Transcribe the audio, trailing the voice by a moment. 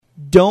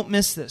Don't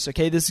miss this,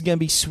 okay? This is going to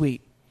be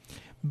sweet.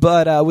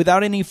 But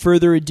without any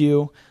further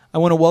ado, I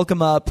want to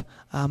welcome up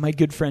my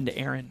good friend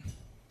Aaron.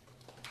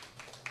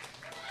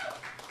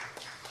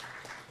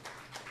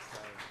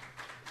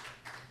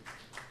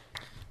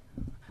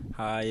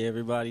 Hi,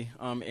 everybody.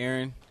 I'm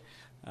Aaron.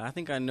 I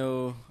think I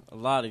know a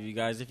lot of you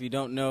guys. If you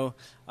don't know,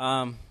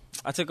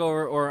 I took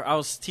over, or I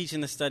was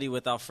teaching the study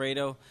with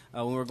Alfredo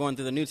when we were going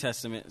through the New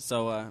Testament.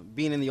 So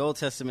being in the Old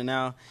Testament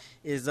now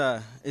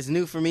is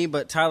new for me,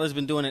 but Tyler's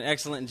been doing an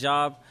excellent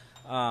job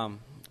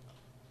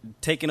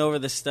taking over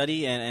the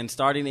study and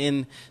starting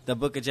in the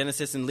book of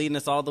Genesis and leading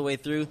us all the way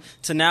through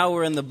to now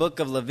we're in the book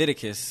of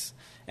Leviticus.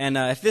 And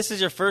if this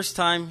is your first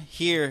time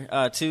here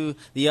to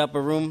the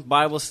Upper Room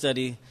Bible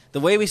study, the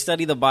way we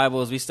study the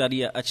Bible is we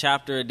study a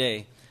chapter a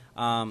day.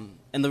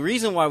 And the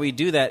reason why we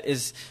do that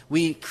is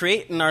we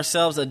create in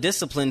ourselves a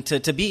discipline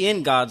to be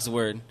in God's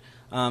Word,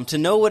 to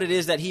know what it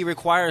is that He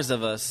requires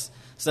of us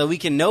so we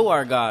can know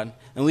our God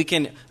and we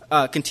can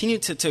continue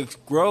to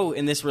grow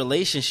in this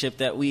relationship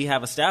that we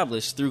have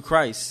established through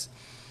Christ.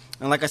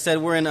 And like I said,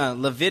 we're in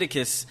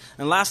Leviticus.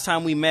 And last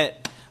time we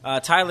met,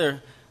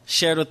 Tyler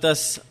shared with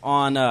us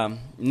on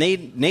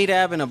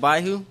Nadab and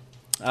Abihu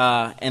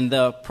and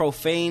the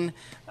profane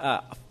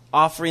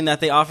offering that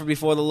they offered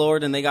before the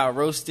Lord, and they got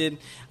roasted.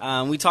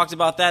 We talked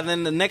about that. And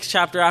then the next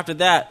chapter after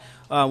that,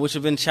 which would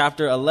have been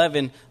chapter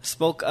 11,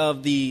 spoke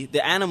of the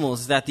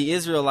animals that the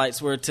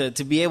Israelites were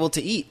to be able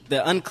to eat,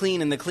 the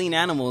unclean and the clean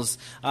animals,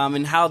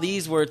 and how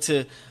these were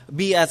to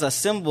be as a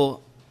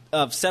symbol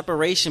of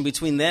separation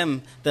between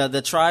them,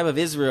 the tribe of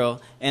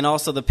Israel, and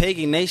also the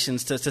pagan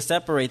nations, to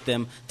separate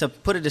them, to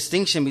put a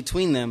distinction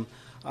between them.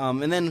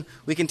 And then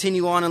we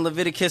continue on in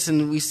Leviticus,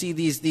 and we see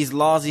these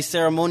laws, these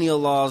ceremonial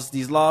laws,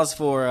 these laws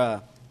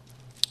for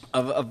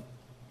of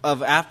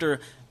after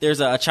there's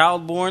a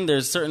child born,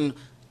 there's certain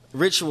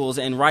rituals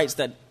and rites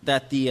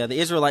that the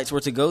Israelites were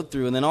to go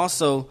through, and then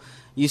also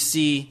you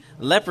see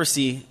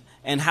leprosy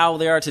and how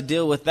they are to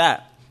deal with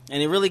that.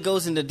 And it really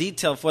goes into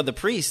detail for the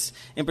priests,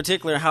 in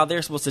particular, how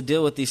they're supposed to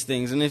deal with these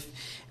things. And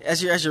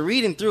as you're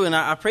reading through, and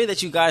I pray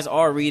that you guys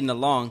are reading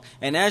along,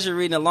 and as you're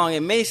reading along,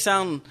 it may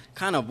sound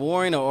kind of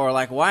boring or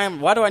like, why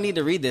do I need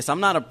to read this?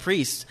 I'm not a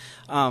priest.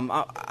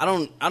 I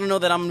don't know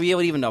that I'm going to be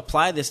able to even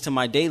apply this to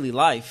my daily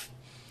life.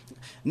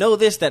 Know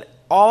this, that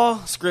all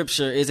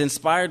Scripture is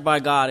inspired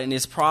by God and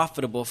is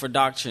profitable for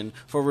doctrine,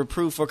 for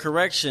reproof, for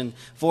correction,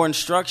 for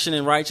instruction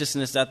in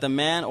righteousness, that the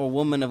man or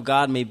woman of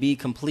God may be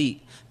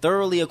complete,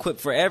 thoroughly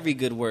equipped for every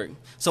good work.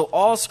 So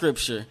all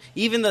Scripture,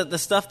 even the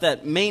stuff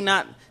that may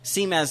not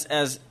seem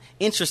as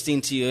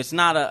interesting to you, it's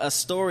not a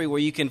story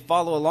where you can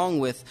follow along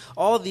with,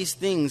 all these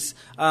things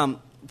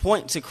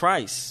point to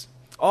Christ.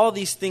 All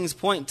these things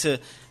point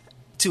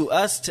to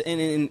us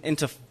and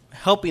to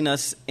helping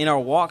us in our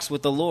walks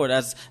with the Lord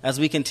as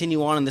we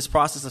continue on in this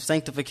process of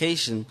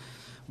sanctification.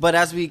 But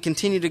as we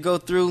continue to go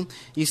through,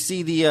 you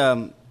see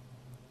the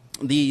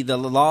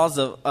laws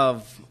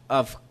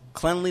of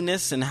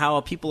cleanliness and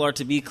how people are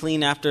to be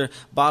clean after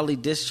bodily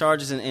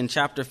discharges in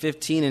chapter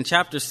 15. And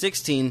chapter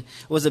 16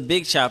 was a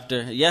big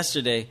chapter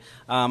yesterday.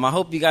 I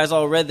hope you guys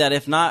all read that.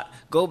 If not,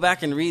 go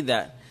back and read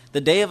that.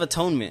 The Day of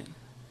Atonement.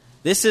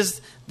 This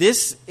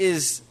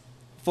is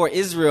for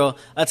Israel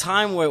a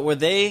time where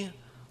they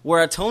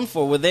were atoned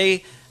for, where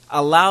they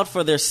allowed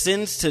for their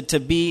sins to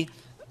be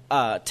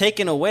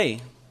taken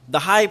away. The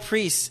high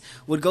priest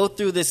would go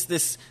through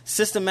this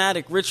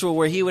systematic ritual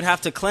where he would have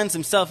to cleanse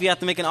himself. He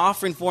had to make an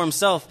offering for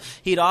himself.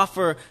 He'd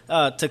offer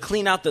to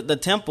clean out the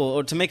temple,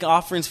 or to make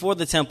offerings for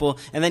the temple,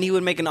 and then he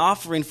would make an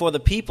offering for the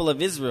people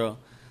of Israel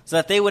so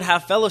that they would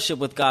have fellowship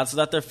with God, so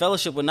that their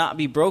fellowship would not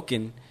be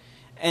broken.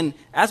 And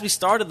as we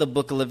started the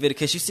book of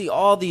Leviticus, you see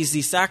all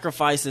these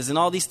sacrifices and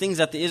all these things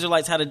that the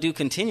Israelites had to do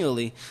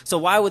continually. So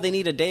why would they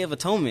need a Day of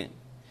Atonement?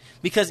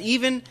 Because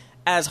even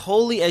as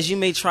holy as you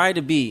may try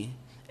to be,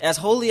 as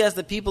holy as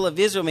the people of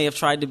Israel may have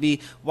tried to be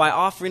while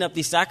offering up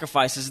these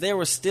sacrifices, there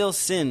was still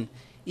sin,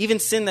 even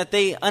sin that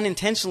they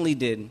unintentionally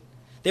did.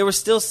 There was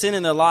still sin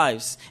in their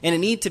lives, and it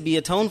needed to be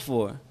atoned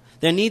for.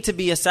 There needed to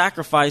be a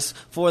sacrifice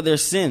for their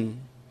sin.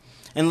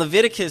 And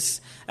Leviticus,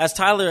 as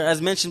Tyler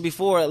has mentioned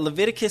before,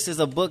 Leviticus is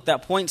a book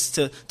that points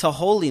to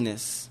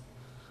holiness.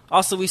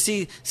 Also, we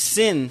see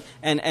sin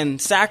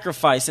and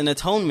sacrifice and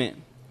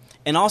atonement,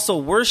 and also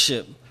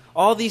worship.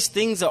 All these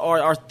things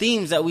are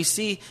themes that we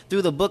see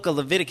through the book of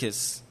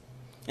Leviticus.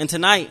 And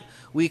tonight,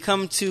 we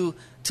come to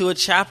a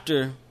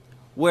chapter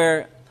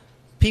where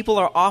people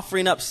are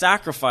offering up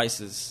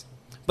sacrifices.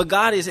 But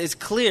God is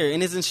clear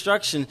in His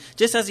instruction,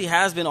 just as He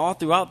has been all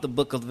throughout the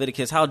book of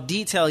Leviticus, how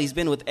detailed He's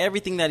been with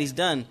everything that He's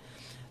done,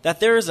 that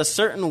there is a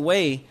certain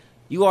way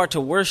you are to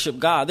worship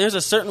God. There's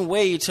a certain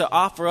way to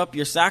offer up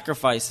your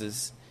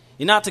sacrifices.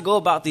 You're not to go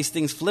about these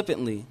things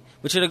flippantly,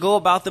 but you're to go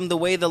about them the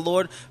way the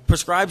Lord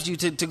prescribes you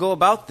to go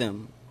about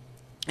them.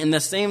 And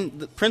the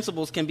same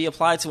principles can be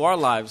applied to our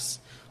lives.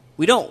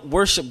 We don't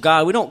worship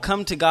God. We don't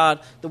come to God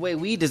the way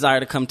we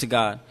desire to come to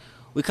God.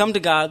 We come to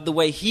God the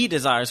way He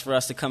desires for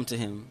us to come to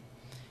Him.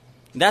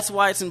 That's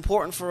why it's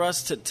important for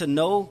us to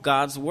know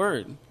God's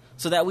Word,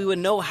 so that we would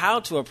know how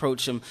to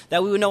approach him,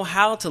 that we would know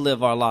how to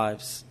live our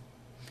lives.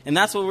 And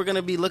that's what we're going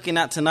to be looking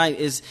at tonight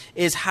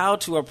is how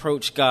to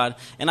approach God.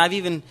 And I've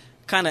even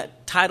kind of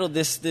titled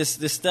this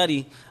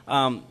study,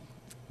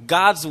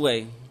 God's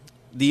Way,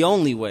 the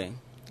Only Way.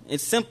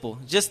 It's simple,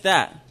 just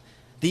that.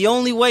 The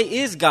only way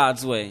is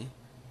God's way.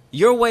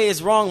 Your way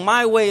is wrong,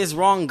 my way is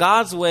wrong,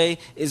 God's way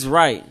is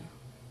right.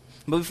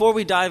 But before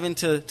we dive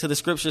into the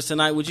scriptures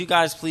tonight, would you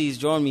guys please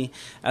join me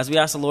as we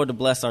ask the Lord to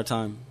bless our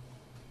time?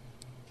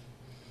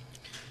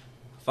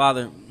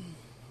 Father,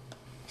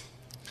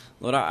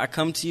 Lord, I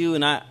come to you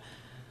and I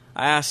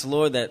ask,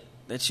 Lord,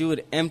 that you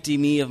would empty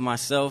me of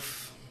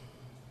myself.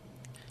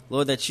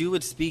 Lord, that you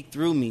would speak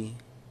through me.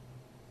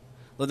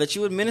 Lord, that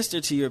you would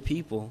minister to your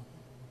people.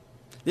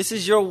 This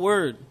is your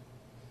word.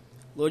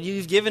 Lord,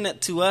 you've given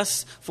it to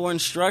us for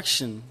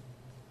instruction.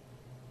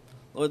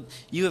 Lord,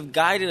 you have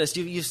guided us.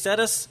 You've set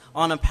us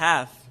on a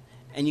path,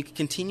 and you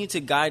continue to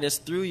guide us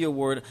through your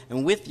word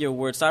and with your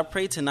word. So I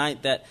pray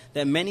tonight that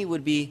many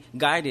would be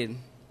guided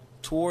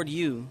toward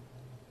you.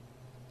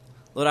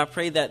 Lord, I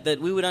pray that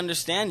we would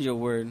understand your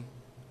word.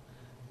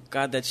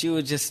 God, that you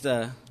would just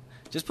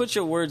put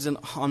your words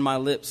on my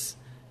lips,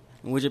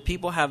 and would your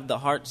people have the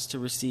hearts to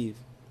receive.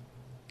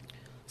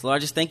 So Lord, I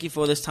just thank you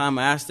for this time.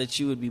 I ask that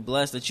you would be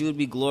blessed, that you would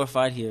be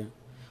glorified here.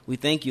 We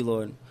thank you,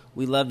 Lord.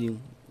 We love you.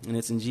 And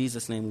it's in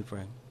Jesus' name we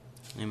pray.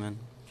 Amen.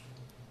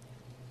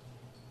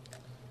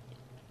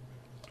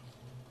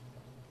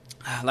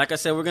 Like I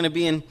said, we're going to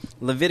be in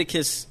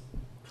Leviticus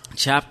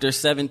chapter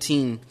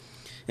 17.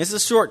 It's a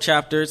short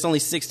chapter. It's only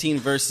 16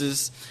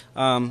 verses.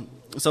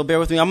 So bear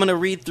with me. I'm going to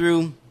read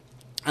through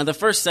the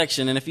first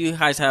section. And if you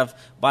guys have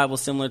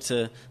Bibles similar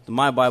to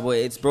my Bible,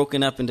 it's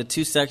broken up into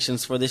two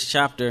sections for this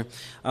chapter.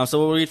 So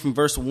we'll read from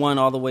verse 1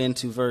 all the way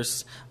into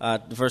verse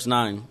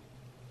 9.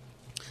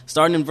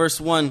 Starting in verse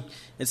 1,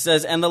 it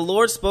says, "And the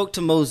Lord spoke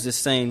to Moses,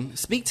 saying,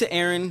 Speak to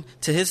Aaron,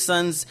 to his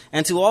sons,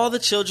 and to all the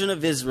children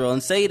of Israel,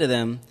 and say to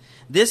them,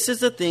 This is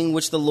the thing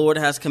which the Lord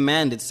has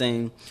commanded,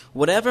 saying,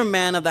 Whatever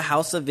man of the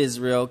house of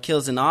Israel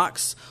kills an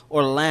ox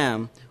or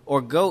lamb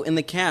or goat in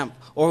the camp,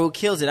 or who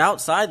kills it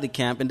outside the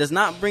camp, and does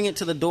not bring it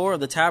to the door of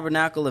the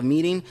tabernacle of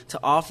meeting to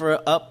offer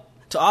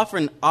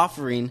an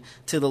offering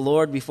to the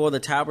Lord before the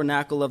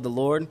tabernacle of the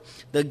Lord,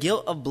 the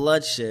guilt of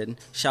bloodshed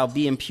shall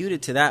be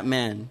imputed to that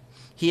man.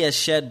 He has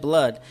shed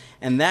blood,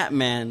 and that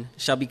man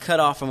shall be cut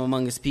off from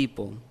among his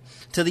people.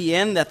 To the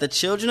end that the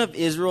children of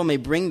Israel may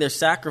bring their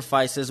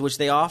sacrifices which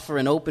they offer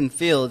in open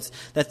fields,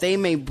 that they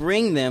may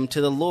bring them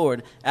to the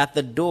Lord at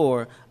the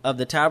door of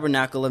the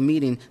tabernacle of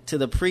meeting to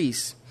the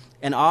priests,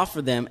 and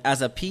offer them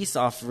as a peace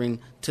offering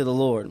to the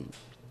Lord.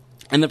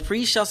 And the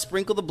priest shall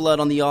sprinkle the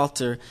blood on the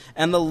altar,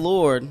 and the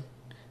Lord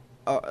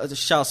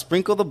shall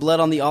sprinkle the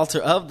blood on the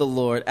altar of the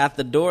Lord at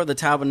the door of the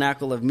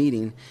tabernacle of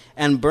meeting,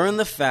 and burn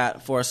the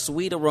fat for a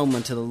sweet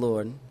aroma to the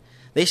Lord.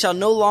 They shall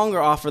no longer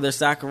offer their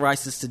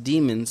sacrifices to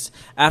demons,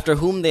 after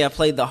whom they have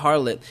played the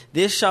harlot.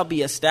 This shall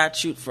be a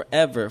statute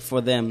forever for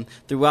them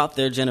throughout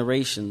their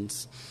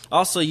generations.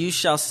 Also you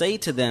shall say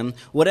to them,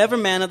 Whatever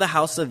man of the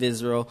house of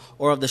Israel,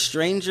 or of the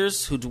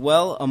strangers who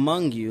dwell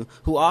among you,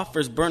 who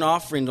offers burnt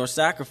offering or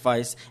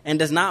sacrifice, and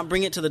does not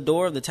bring it to the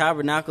door of the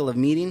tabernacle of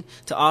meeting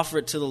to offer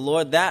it to the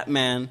Lord, that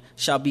man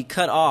shall be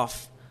cut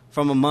off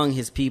from among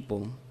his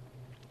people.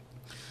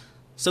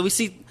 So we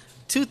see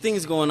two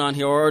things going on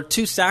here, or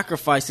two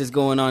sacrifices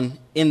going on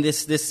in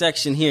this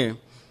section here.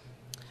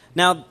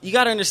 Now, you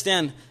got to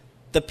understand,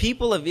 the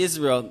people of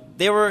Israel,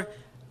 they were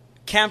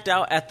camped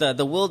out at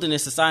the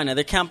wilderness of Sinai.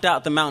 They're camped out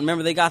at the mountain.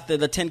 Remember, they got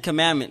the 10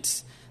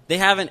 Commandments. They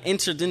haven't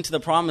entered into the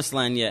promised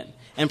land yet.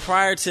 And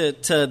prior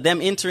to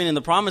them entering in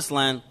the promised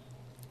land,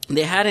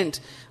 they hadn't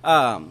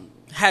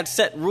had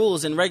set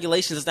rules and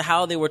regulations as to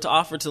how they were to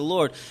offer to the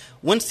Lord.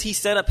 Once he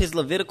set up his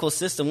Levitical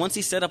system, once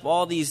he set up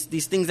all these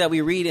things that we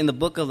read in the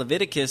book of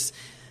Leviticus,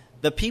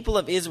 the people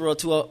of Israel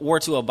were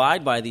to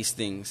abide by these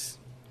things.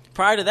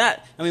 Prior to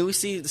that, I mean, we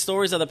see the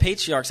stories of the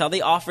patriarchs, how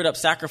they offered up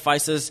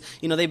sacrifices.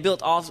 You know, they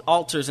built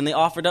altars and they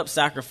offered up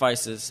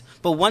sacrifices.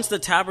 But once the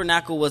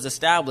tabernacle was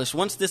established,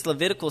 once this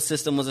Levitical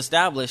system was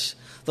established,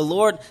 the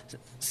Lord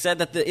said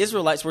that the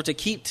Israelites were to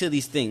keep to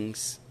these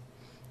things.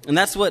 And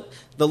that's what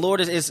the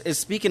Lord is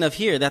speaking of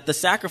here, that the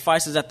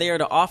sacrifices that they are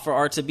to offer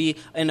are to be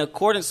in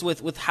accordance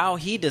with how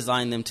he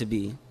designed them to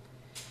be.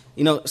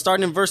 You know,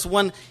 starting in verse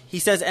 1, he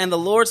says, "And the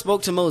Lord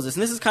spoke to Moses."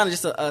 And this is kind of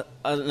just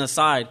an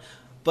aside,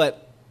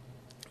 but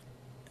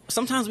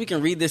sometimes we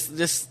can read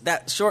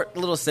that short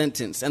little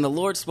sentence, "And the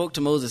Lord spoke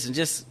to Moses," and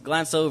just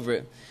glance over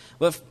it.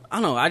 But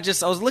I don't know, I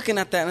was looking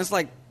at that, and it's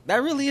like,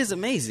 that really is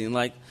amazing.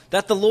 Like,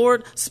 that the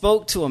Lord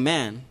spoke to a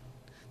man,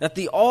 that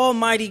the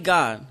Almighty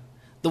God,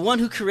 the one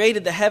who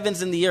created the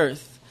heavens and the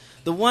earth,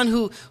 the one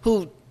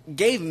who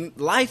gave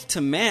life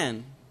to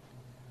man,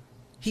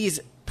 he's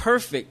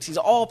perfect, he's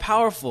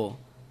all-powerful,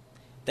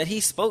 that he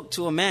spoke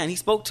to a man, he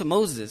spoke to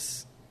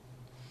Moses.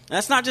 And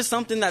that's not just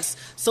something that's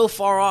so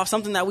far off,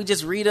 something that we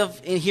just read of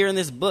here in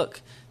this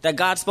book, that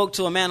God spoke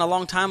to a man a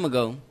long time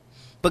ago.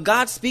 But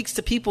God speaks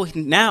to people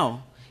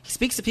now. He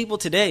speaks to people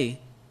today.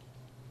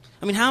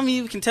 I mean, how many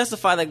of you can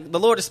testify that the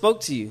Lord has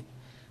spoke to you?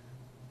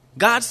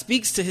 God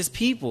speaks to his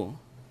people.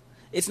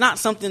 It's not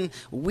something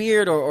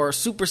weird or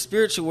super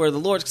spiritual where the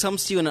Lord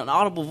comes to you in an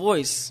audible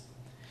voice.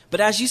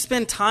 But as you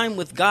spend time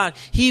with God,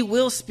 he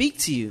will speak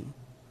to you.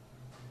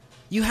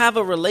 You have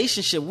a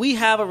relationship. We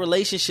have a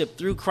relationship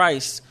through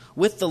Christ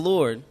with the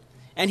Lord,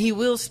 and he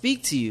will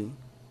speak to you.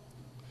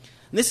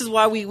 And this is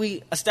why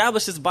we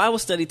established this Bible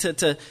study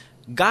to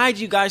guide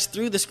you guys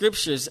through the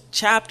scriptures,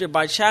 chapter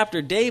by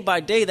chapter, day by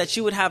day, that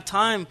you would have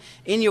time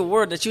in your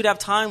word, that you would have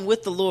time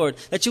with the Lord,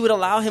 that you would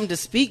allow him to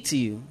speak to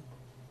you.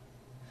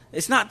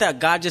 It's not that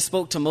God just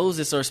spoke to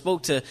Moses or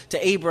spoke to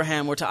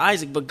Abraham or to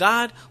Isaac, but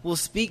God will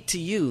speak to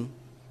you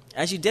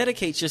as you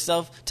dedicate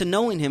yourself to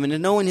knowing him and to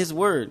knowing his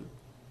word.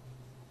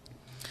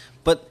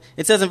 But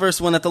it says in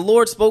verse 1 that the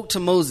Lord spoke to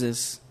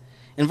Moses.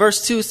 In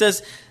verse 2 it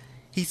says,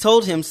 he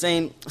told him,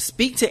 saying,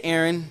 speak to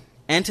Aaron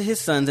and to his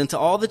sons and to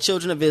all the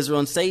children of Israel,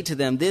 and say to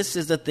them, this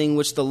is the thing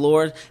which the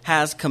Lord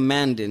has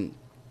commanded.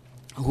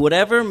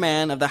 Whatever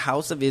man of the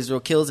house of Israel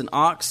kills an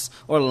ox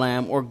or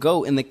lamb or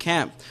goat in the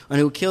camp, and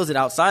who kills it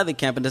outside the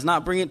camp and does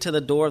not bring it to the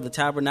door of the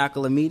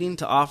tabernacle of meeting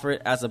to offer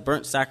it as a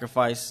burnt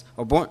sacrifice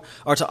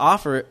or to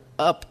offer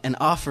up an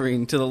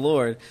offering to the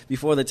Lord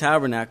before the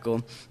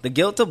tabernacle, the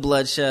guilt of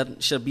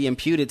bloodshed shall be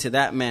imputed to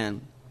that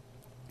man.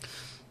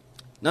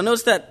 Now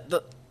notice that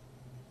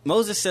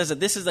Moses says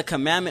that this is a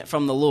commandment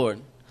from the Lord.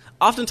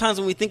 Oftentimes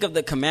when we think of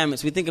the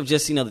commandments, we think of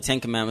just, the 10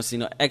 Commandments,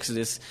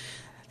 Exodus,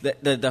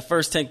 the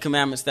first 10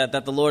 commandments that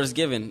the Lord has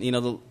given.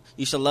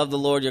 You shall love the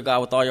Lord your God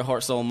with all your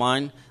heart, soul, and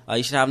mind.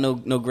 You should have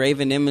no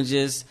graven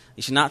images.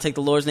 You should not take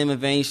the Lord's name in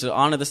vain. You should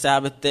honor the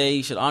Sabbath day.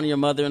 You should honor your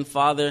mother and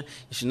father.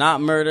 You should not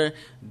murder.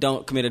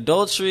 Don't commit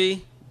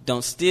adultery.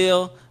 Don't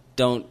steal.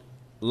 Don't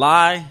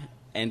lie.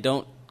 And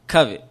don't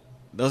covet.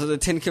 Those are the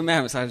 10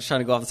 commandments. I was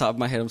trying to go off the top of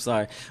my head. I'm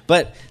sorry.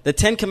 But the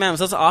 10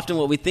 commandments, those are often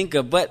what we think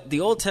of. But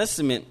the Old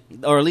Testament,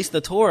 or at least the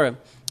Torah,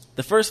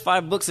 the first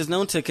 5 books is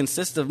known to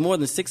consist of more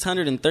than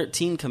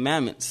 613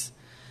 commandments.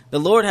 The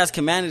Lord has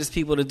commanded his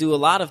people to do a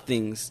lot of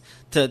things,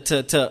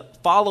 to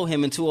follow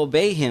him and to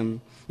obey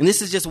him. And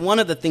this is just one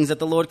of the things that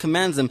the Lord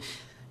commands them.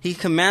 He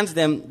commands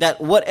them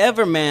that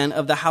whatever man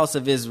of the house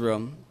of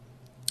Israel,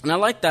 and I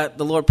like that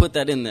the Lord put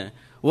that in there,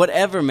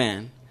 whatever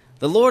man.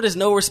 The Lord is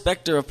no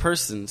respecter of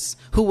persons.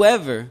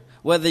 Whoever,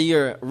 whether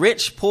you're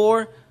rich,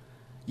 poor,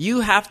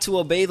 you have to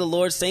obey the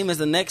Lord same as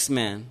the next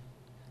man.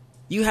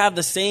 You have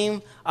the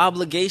same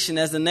obligation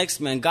as the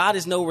next man. God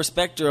is no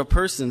respecter of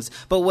persons.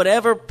 But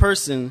whatever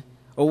person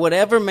or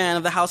whatever man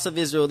of the house of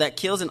Israel that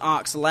kills an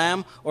ox,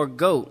 lamb, or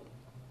goat.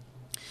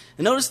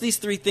 And notice these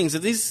 3 things.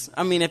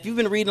 If you've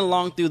been reading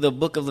along through the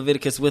book of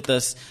Leviticus with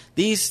us,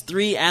 these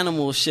 3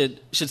 animals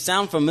should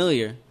sound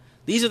familiar.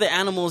 These are the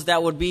animals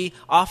that would be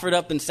offered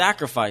up in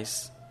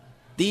sacrifice.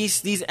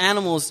 These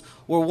animals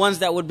were ones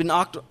that would have been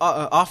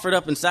offered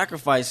up in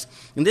sacrifice.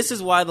 And this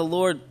is why the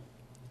Lord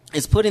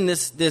is putting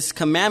this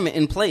commandment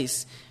in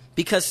place,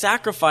 because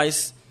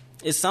sacrifice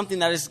is something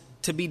that is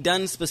to be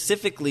done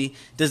specifically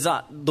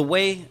the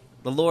way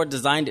the Lord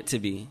designed it to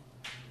be.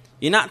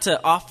 You're not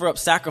to offer up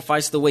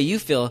sacrifice the way you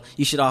feel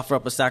you should offer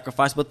up a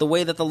sacrifice, but the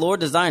way that the Lord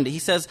designed it. He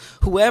says,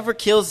 whoever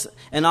kills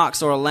an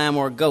ox or a lamb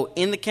or a goat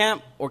in the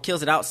camp or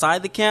kills it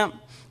outside the camp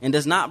and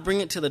does not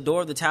bring it to the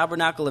door of the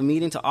tabernacle of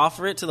meeting to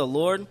offer it to the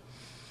Lord,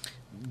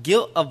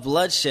 guilt of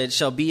bloodshed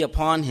shall be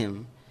upon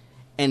him.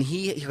 And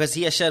because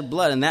he has shed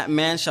blood, and that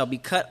man shall be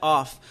cut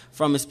off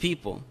from his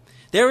people.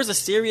 There is a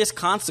serious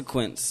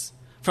consequence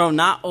from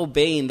not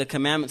obeying the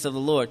commandments of the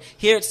Lord.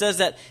 Here it says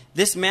that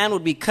this man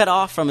would be cut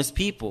off from his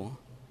people.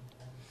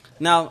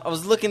 Now, I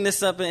was looking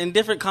this up, and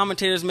different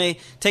commentators may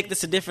take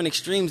this to different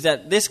extremes,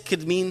 that this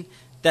could mean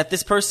that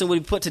this person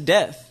would be put to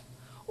death,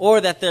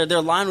 or that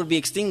their line would be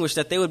extinguished,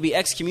 that they would be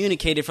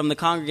excommunicated from the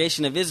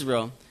congregation of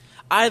Israel.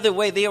 Either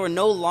way, they were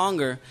no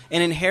longer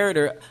an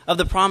inheritor of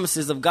the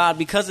promises of God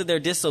because of their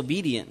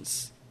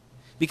disobedience.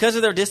 Because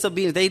of their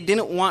disobedience, they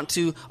didn't want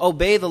to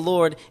obey the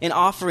Lord in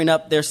offering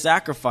up their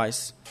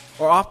sacrifice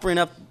or offering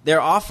up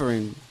their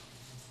offering.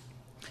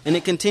 And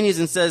it continues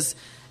and says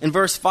in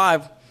verse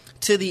 5,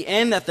 to the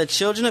end that the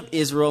children of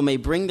Israel may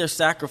bring their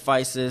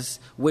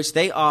sacrifices which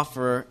they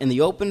offer in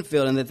the open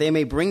field, and that they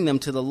may bring them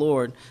to the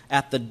Lord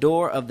at the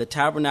door of the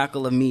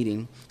tabernacle of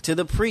meeting, to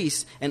the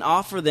priests, and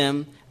offer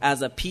them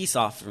as a peace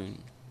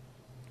offering.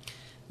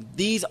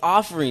 These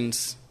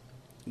offerings,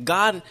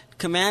 God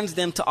commands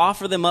them to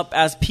offer them up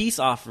as peace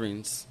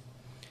offerings.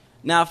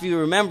 Now, if you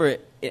remember,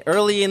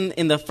 early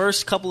in the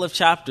first couple of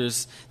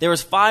chapters, there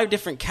was 5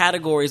 different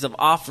categories of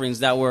offerings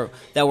that were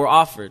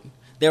offered.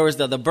 There was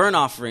the burnt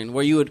offering,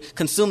 where you would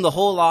consume the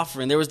whole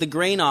offering. There was the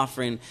grain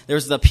offering. There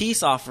was the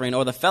peace offering,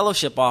 or the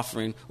fellowship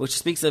offering, which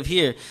speaks of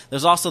here.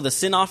 There's also the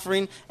sin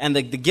offering and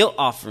the guilt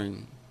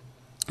offering.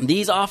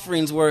 These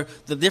offerings were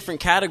the different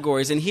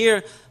categories. And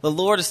here the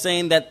Lord is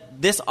saying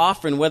that this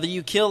offering, whether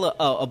you kill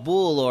a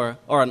bull or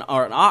an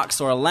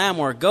ox or a lamb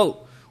or a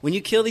goat, when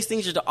you kill these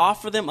things, you're to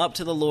offer them up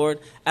to the Lord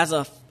as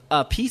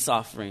a peace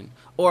offering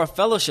or a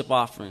fellowship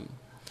offering.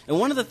 And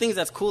one of the things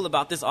that's cool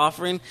about this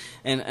offering,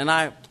 and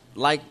I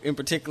like in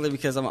particular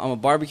because I'm a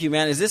barbecue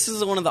man, is this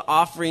is one of the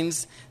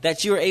offerings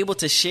that you are able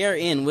to share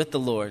in with the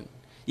Lord.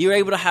 You were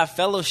able to have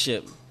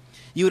fellowship.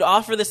 You would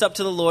offer this up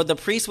to the Lord. The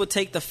priest would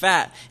take the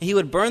fat, and he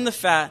would burn the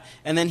fat,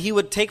 and then he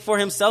would take for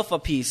himself a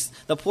piece,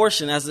 the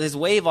portion, as his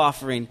wave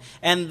offering.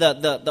 And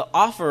the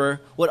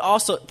offerer would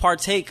also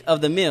partake of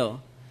the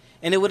meal.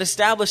 And it would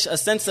establish a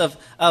sense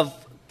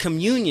of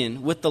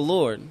communion with the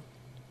Lord,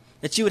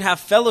 that you would have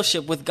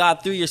fellowship with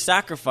God through your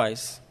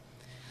sacrifice.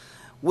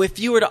 If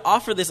you were to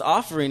offer this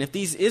offering, if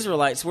these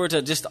Israelites were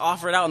to just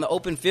offer it out in the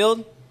open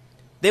field,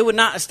 they would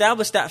not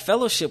establish that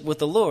fellowship with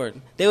the Lord.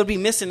 They would be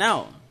missing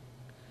out.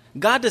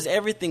 God does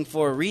everything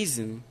for a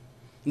reason.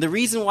 The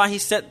reason why he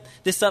set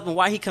this up and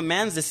why he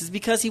commands this is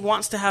because he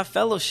wants to have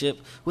fellowship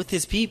with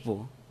his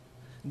people.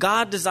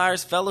 God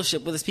desires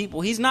fellowship with his people.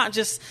 He's not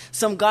just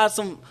some God,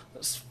 some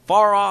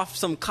far off,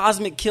 some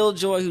cosmic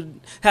killjoy who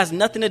has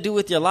nothing to do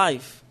with your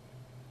life.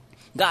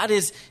 God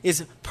is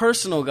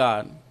personal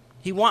God.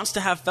 He wants to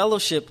have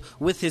fellowship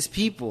with his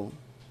people.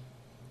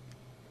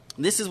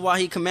 This is why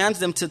he commands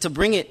them to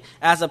bring it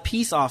as a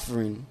peace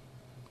offering.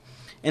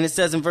 And it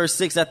says in verse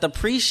 6 that the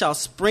priest shall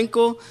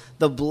sprinkle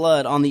the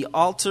blood on the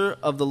altar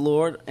of the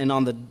Lord and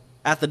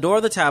at the door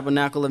of the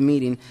tabernacle of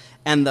meeting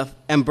and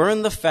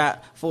burn the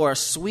fat for a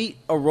sweet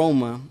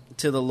aroma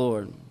to the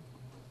Lord.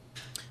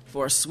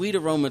 For a sweet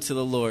aroma to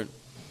the Lord.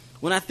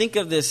 When I think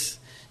of this,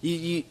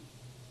 you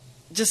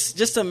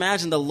just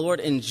imagine the Lord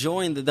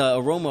enjoying the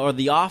aroma or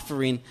the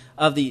offering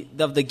of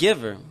the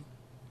giver.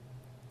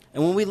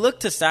 And when we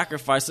look to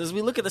sacrifices,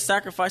 we look at the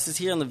sacrifices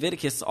here in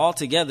Leviticus all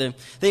together,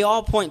 they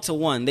all point to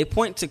one. They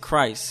point to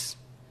Christ.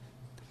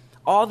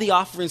 All the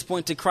offerings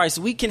point to Christ.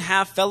 We can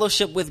have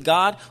fellowship with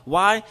God.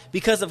 Why?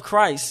 Because of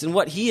Christ and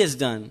what he has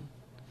done.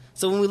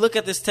 So when we look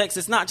at this text,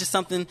 it's not just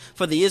something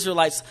for the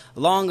Israelites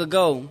long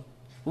ago.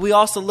 We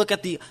also look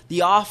at the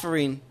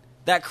offering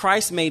that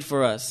Christ made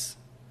for us.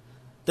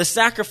 The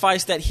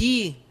sacrifice that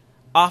he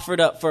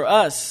offered up for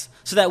us,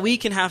 so that we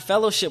can have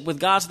fellowship with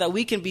God, so that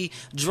we can be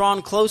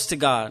drawn close to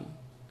God,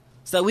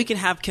 so that we can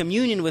have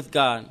communion with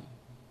God.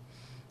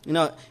 You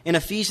know, in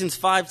Ephesians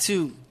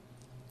 5:2,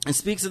 it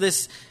speaks of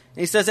this.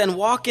 He says, and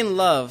walk in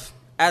love,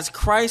 as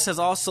Christ has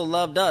also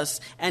loved us,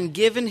 and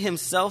given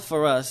himself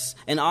for us,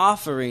 an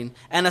offering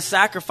and a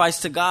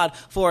sacrifice to God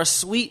for a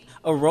sweet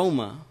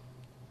aroma.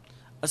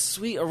 A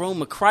sweet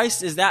aroma.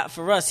 Christ is that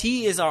for us.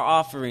 He is our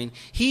offering.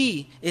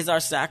 He is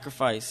our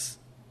sacrifice.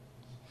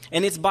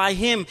 And it's by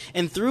him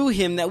and through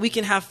him that we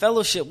can have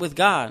fellowship with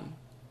God.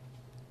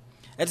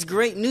 It's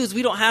great news.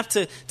 We don't have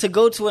to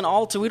go to an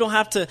altar. We don't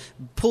have to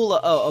pull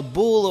a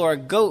bull or a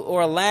goat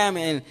or a lamb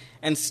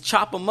and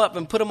chop them up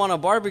and put them on a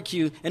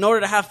barbecue in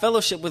order to have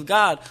fellowship with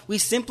God. We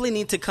simply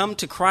need to come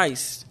to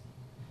Christ.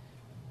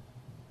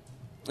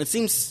 It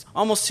seems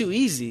almost too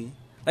easy.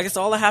 Like it's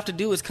all I have to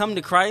do is come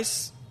to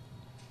Christ.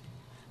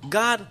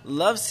 God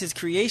loves his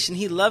creation.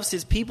 He loves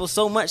his people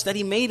so much that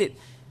he made it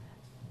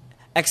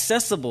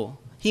accessible.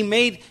 He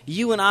made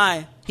you and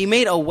I, he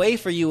made a way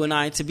for you and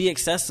I to be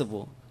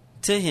accessible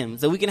to him,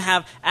 so we can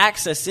have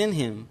access in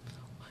him,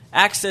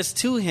 access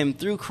to him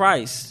through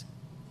Christ.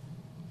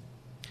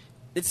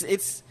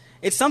 It's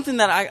something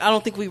that I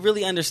don't think we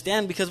really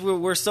understand, because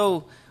we're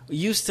so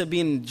used to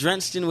being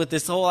drenched in with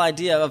this whole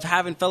idea of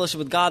having fellowship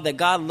with God, that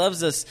God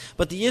loves us.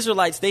 But the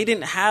Israelites, they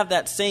didn't have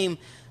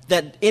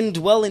that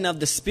indwelling of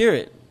the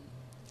Spirit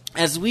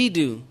as we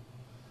do.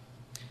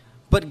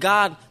 But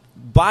God,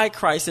 by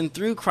Christ and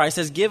through Christ,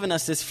 has given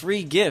us this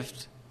free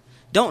gift.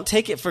 Don't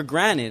take it for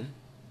granted.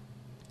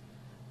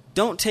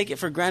 Don't take it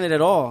for granted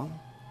at all.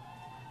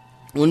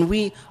 When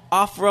we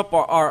offer up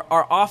our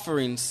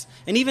offerings,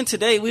 and even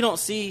today we don't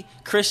see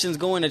Christians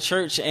going to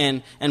church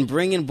and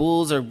bringing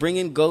bulls or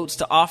bringing goats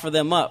to offer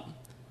them up.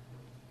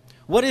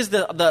 What is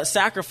the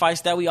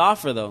sacrifice that we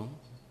offer, though?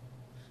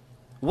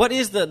 What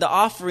is the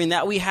offering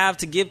that we have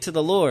to give to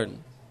the Lord?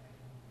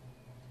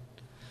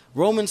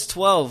 Romans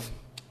 12,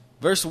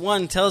 verse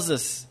 1 tells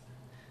us,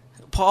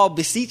 Paul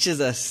beseeches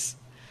us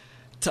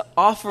to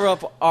offer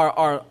up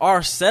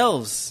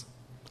ourselves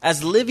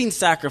as living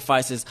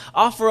sacrifices.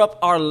 Offer up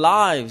our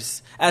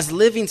lives as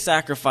living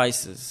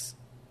sacrifices.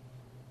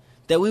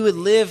 That we would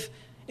live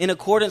in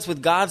accordance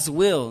with God's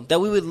will. That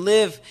we would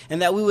live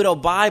and that we would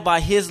abide by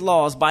his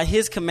laws, by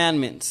his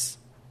commandments.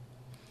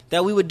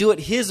 That we would do it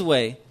his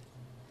way.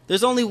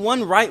 There's only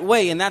one right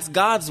way, and that's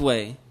God's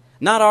way,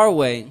 not our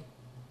way.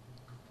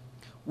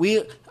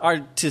 We are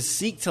to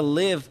seek to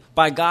live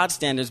by God's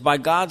standards, by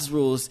God's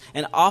rules,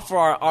 and offer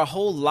our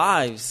whole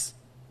lives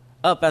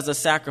up as a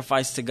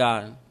sacrifice to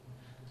God.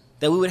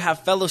 That we would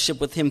have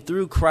fellowship with him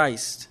through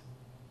Christ.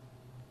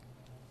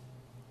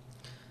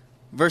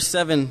 Verse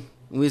 7,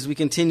 as we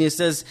continue, it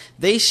says,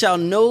 they shall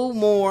no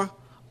more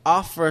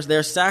offer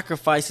their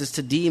sacrifices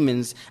to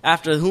demons,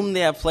 after whom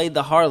they have played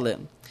the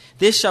harlot.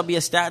 This shall be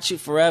a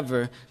statute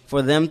forever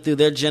for them through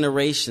their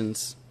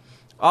generations.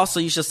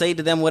 Also you shall say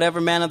to them, whatever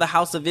man of the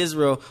house of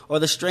Israel, or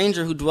the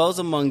stranger who dwells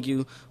among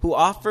you, who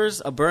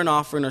offers a burnt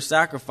offering or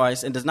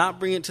sacrifice, and does not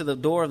bring it to the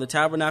door of the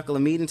tabernacle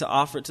of meeting to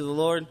offer it to the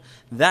Lord,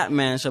 that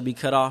man shall be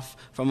cut off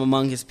from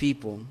among his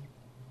people.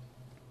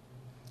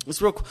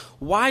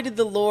 Why did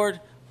the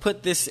Lord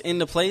put this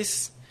into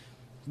place?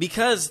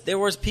 because there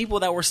was people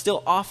that were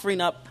still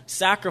offering up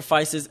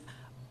sacrifices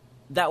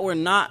that were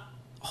not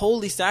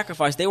holy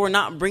sacrifice. They were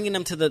not bringing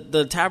them to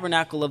the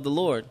tabernacle of the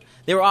Lord.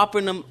 They were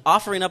offering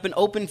up in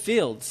open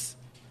fields.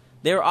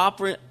 They were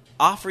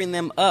offering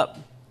them up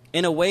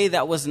in a way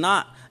that was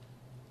not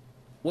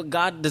what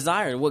God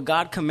desired, what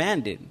God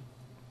commanded.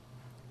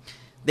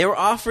 They were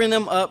offering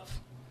them up,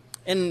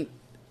 and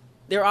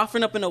they were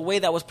offering up in a way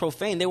that was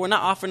profane. They were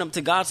not offering up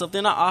to God. So if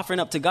they're not offering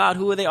up to God,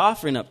 who are they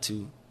offering up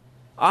to?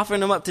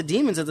 Offering them up to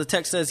demons, as the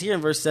text says here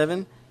in verse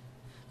 7.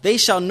 They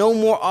shall no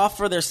more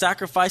offer their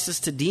sacrifices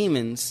to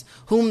demons,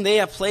 whom they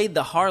have played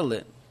the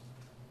harlot.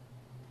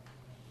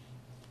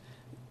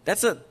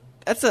 That's an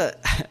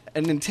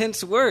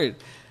intense word.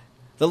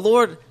 The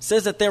Lord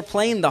says that they're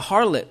playing the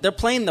harlot. They're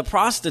playing the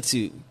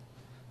prostitute.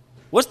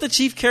 What's the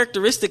chief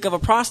characteristic of a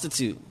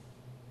prostitute?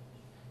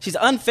 She's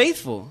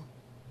unfaithful.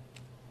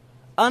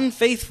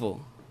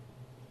 Unfaithful.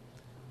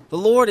 The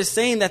Lord is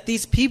saying that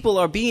these people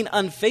are being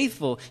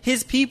unfaithful.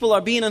 His people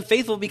are being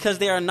unfaithful because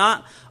they are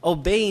not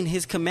obeying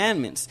His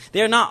commandments.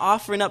 They are not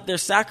offering up their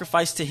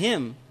sacrifice to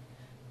Him.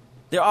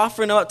 They're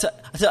offering up to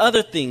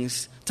other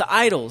things, to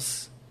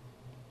idols.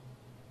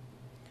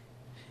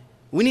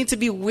 We need to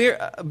be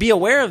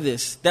aware of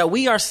this, that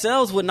we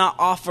ourselves would not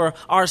offer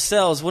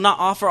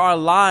our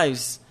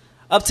lives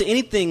up to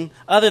anything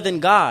other than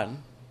God.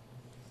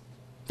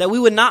 That we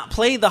would not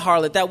play the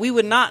harlot, that we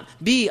would not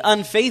be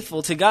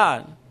unfaithful to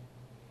God.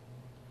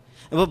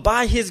 But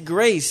by His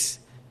grace,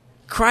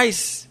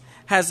 Christ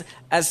has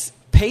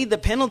paid the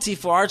penalty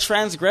for our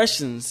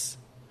transgressions,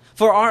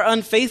 for our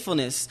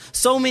unfaithfulness.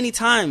 So many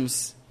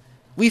times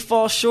we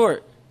fall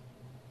short.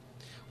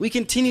 We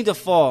continue to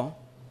fall.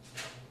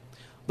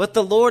 But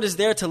the Lord is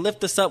there to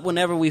lift us up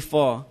whenever we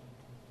fall.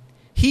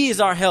 He is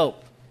our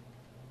help.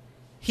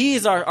 He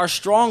is our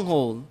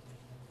stronghold.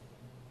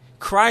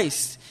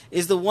 Christ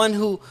is the one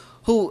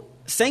who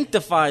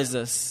sanctifies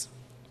us.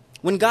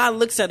 When God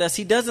looks at us,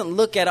 He doesn't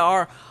look at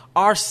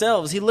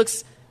ourselves. He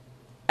looks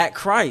at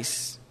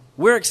Christ.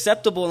 We're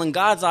acceptable in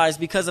God's eyes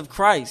because of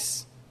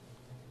Christ.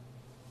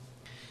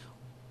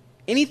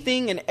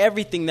 Anything and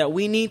everything that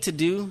we need to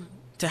do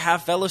to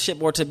have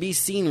fellowship or to be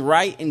seen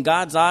right in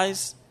God's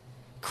eyes,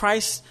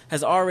 Christ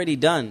has already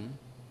done.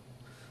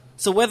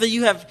 So whether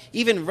you have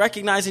even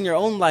recognized in your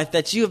own life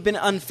that you have been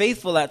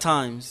unfaithful at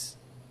times,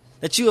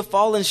 that you have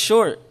fallen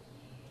short,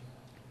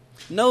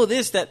 know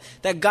this,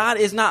 that God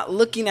is not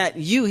looking at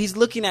you. He's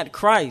looking at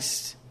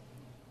Christ.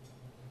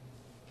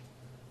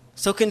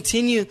 So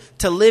continue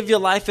to live your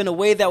life in a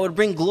way that would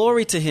bring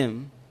glory to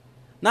Him.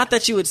 Not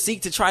that you would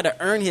seek to try to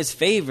earn His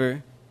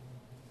favor,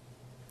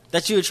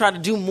 that you would try to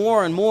do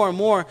more and more and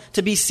more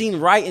to be seen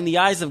right in the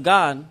eyes of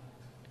God,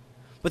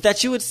 but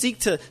that you would seek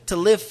to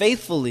live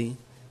faithfully,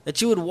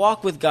 that you would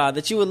walk with God,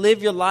 that you would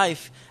live your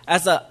life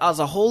as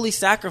a holy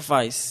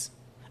sacrifice,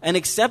 an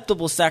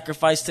acceptable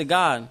sacrifice to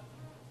God,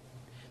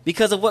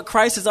 because of what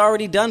Christ has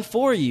already done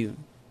for you.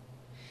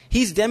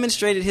 He's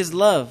demonstrated His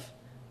love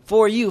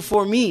for you,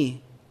 for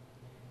me,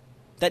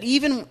 that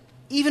even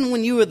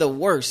when you were the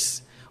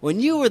worst, when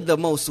you were the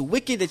most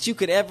wicked that you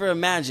could ever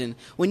imagine,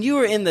 when you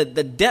were in the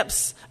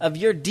depths of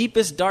your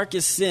deepest,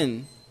 darkest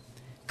sin,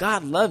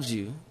 God loved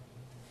you.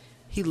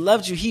 He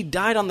loved you. He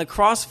died on the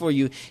cross for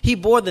you. He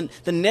bore the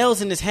nails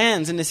in His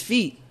hands and His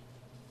feet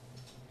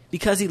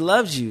because He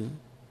loves you.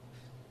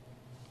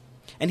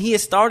 And He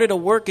has started a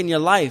work in your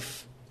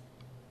life,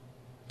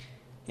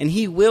 and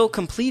He will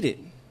complete it.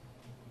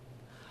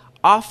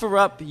 Offer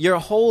up your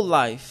whole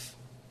life.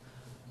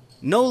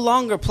 No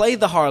longer play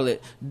the harlot.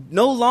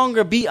 No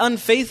longer be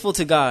unfaithful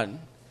to God.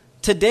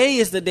 Today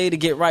is the day to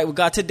get right with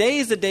God. Today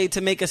is the day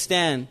to make a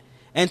stand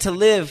and to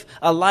live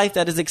a life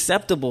that is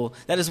acceptable,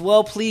 that is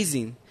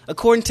well-pleasing,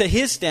 according to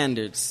His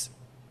standards.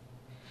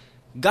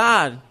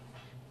 God's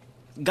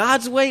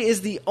way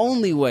is the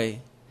only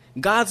way.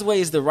 God's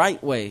way is the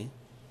right way.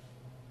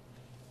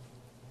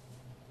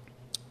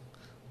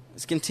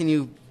 Let's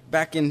continue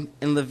back in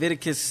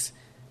Leviticus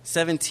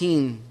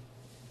 17.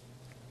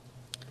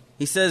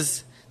 He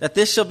says that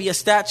this shall be a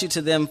statute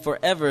to them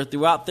forever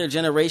throughout their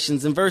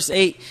generations. In verse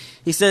 8,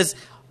 he says,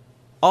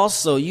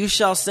 also you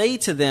shall say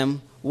to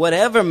them,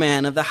 whatever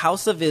man of the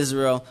house of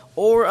Israel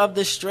or of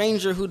the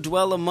stranger who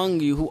dwell among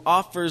you who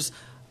offers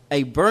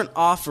a burnt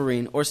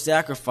offering or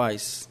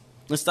sacrifice.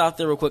 Let's stop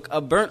there real quick.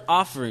 A burnt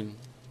offering.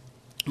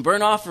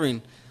 Burnt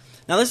offering.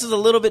 Now this is a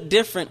little bit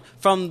different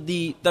from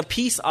the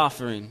peace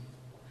offering.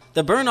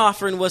 The burnt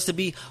offering was to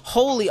be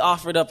wholly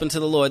offered up unto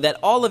the Lord, that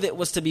all of it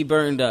was to be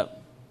burned up.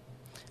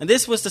 And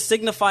this was to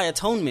signify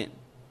atonement.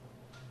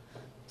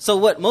 So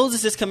what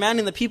Moses is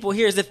commanding the people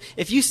here is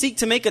if you seek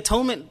to make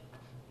atonement,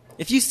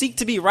 if you seek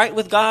to be right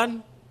with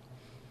God,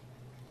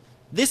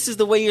 this is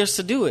the way you're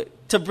to do it,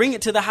 to bring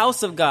it to the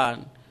house of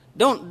God.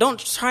 Don't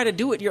try to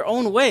do it your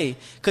own way,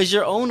 because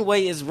your own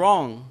way is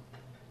wrong.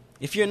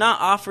 If you're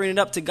not offering it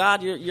up to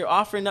God, you're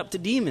offering it up to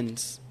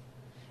demons.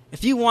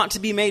 If you want to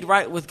be made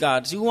right with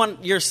God, so you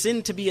want your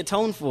sin to be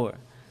atoned for.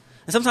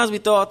 And sometimes we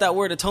throw out that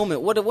word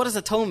atonement. What is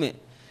atonement?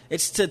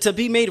 It's to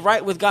be made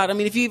right with God. I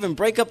mean, if you even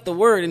break up the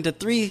word into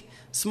three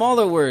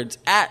smaller words,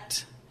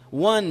 at,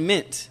 one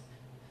meant.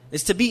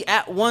 It's to be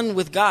at one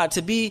with God,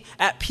 to be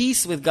at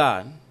peace with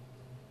God.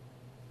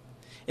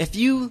 If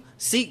you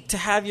seek to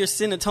have your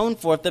sin atoned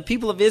for, if the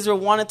people of Israel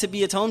wanted to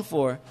be atoned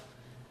for,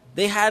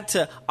 they had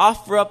to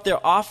offer up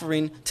their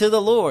offering to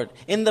the Lord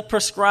in the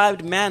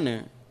prescribed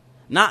manner,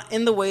 not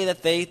in the way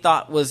that they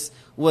thought was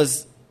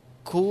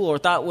cool or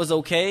thought was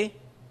okay,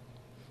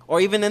 or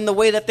even in the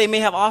way that they may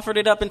have offered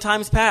it up in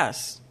times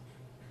past.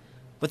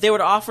 But they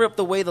would offer up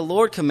the way the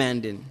Lord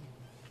commanded.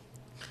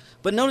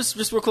 But notice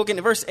just real quick in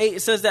verse 8,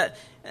 it says that,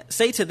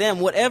 say to them,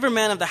 whatever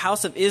man of the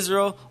house of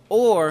Israel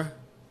or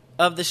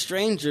of the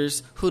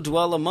strangers who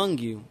dwell among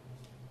you.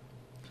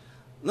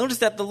 Notice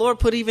that the Lord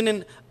put even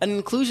in an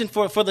inclusion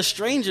for the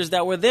strangers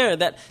that were there,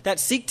 that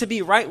seek to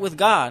be right with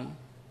God.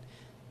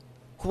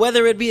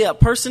 Whether it be a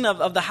person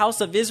of the house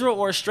of Israel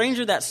or a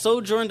stranger that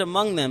sojourned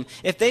among them,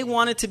 if they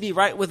wanted to be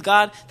right with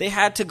God, they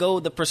had to go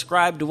the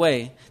prescribed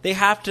way. They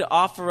have to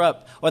offer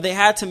up, or they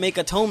had to make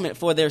atonement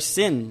for their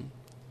sin.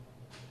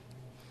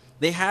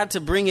 They had to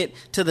bring it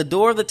to the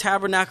door of the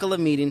tabernacle of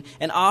meeting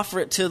and offer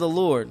it to the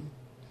Lord.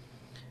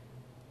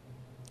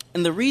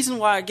 And the reason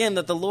why, again,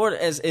 that the Lord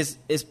is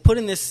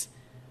putting this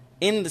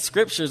in the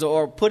scriptures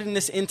or putting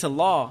this into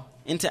law,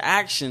 into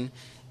action,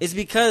 is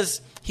because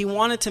he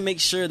wanted to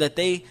make sure that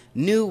they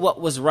knew what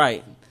was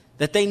right,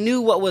 that they knew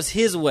what was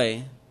his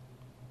way.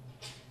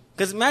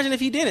 Because imagine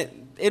if he didn't,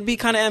 it'd be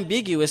kind of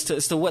ambiguous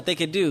as to what they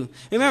could do.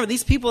 Remember,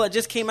 these people that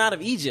just came out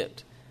of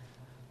Egypt,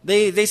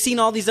 They seen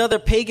all these other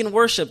pagan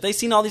worship. They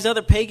seen all these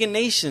other pagan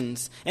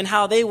nations and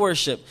how they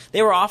worship.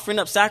 They were offering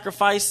up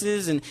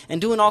sacrifices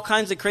and doing all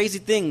kinds of crazy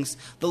things.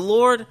 The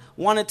Lord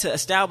wanted to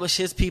establish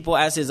his people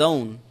as his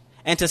own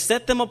and to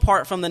set them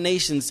apart from the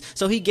nations.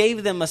 So he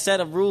gave them a set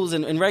of rules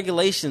and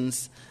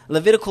regulations,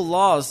 Levitical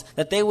laws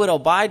that they would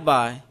abide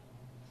by,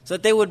 so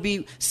that they would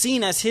be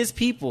seen as his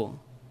people,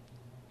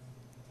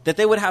 that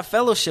they would have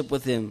fellowship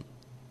with him.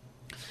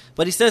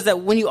 But he says that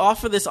when you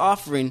offer this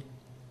offering,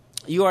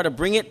 you are to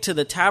bring it to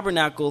the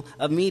tabernacle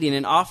of meeting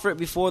and offer it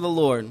before the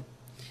Lord.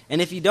 And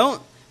if you don't,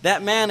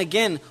 that man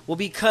again will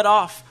be cut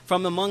off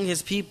from among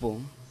his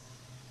people.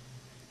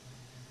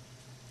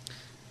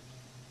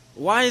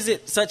 Why is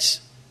it such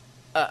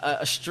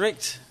a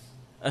strict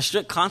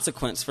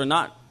consequence for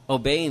not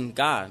obeying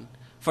God,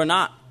 for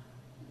not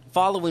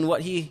following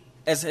what he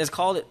has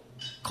called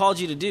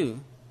you to do?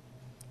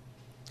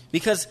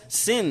 Because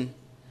sin,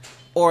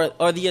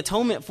 or the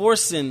atonement for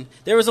sin,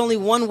 there is only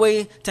one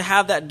way to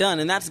have that done,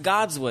 and that's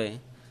God's way.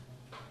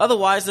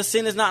 Otherwise, the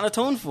sin is not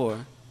atoned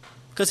for.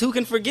 Because who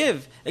can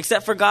forgive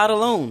except for God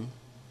alone?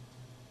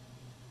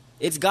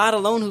 It's God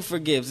alone who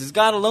forgives. It's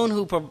God alone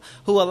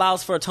who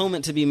allows for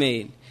atonement to be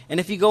made. And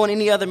if you go in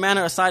any other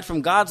manner aside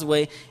from God's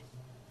way,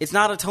 it's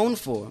not atoned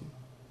for.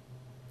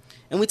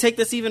 And we take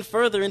this even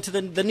further into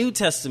the New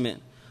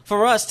Testament.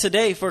 For us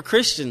today, for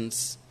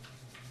Christians,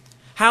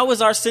 how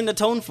is our sin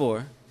atoned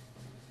for?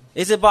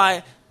 Is it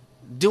by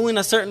doing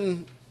a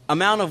certain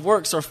amount of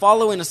works or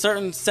following a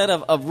certain set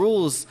of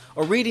rules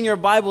or reading your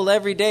Bible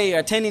every day or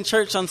attending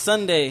church on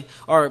Sunday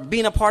or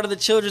being a part of the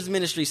children's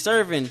ministry,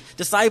 serving,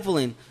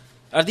 discipling?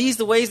 Are these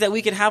the ways that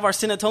we can have our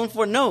sin atoned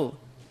for? No.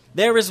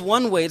 There is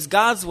one way. It's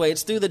God's way.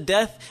 It's through the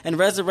death and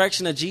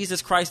resurrection of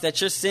Jesus Christ that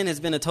your sin has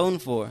been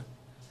atoned for.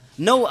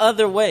 No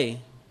other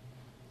way.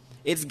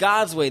 It's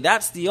God's way.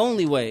 That's the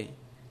only way.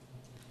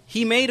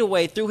 He made a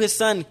way through his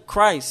Son,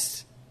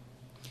 Christ.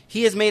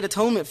 He has made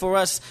atonement for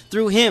us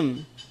through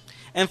him.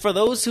 And for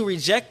those who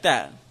reject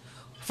that,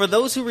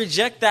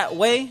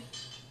 way,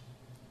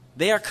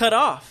 they are cut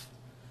off.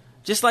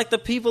 Just like the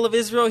people of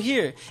Israel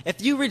here.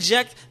 If you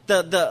reject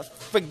the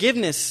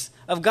forgiveness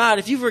of God,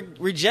 if you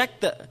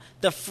reject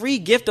the free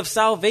gift of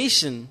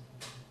salvation,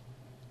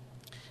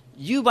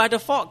 you by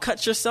default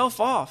cut yourself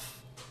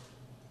off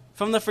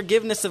from the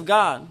forgiveness of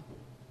God.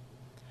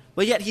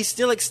 But yet he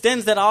still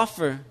extends that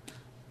offer.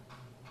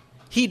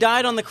 He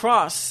died on the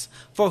cross.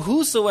 For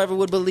whosoever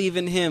would believe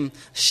in him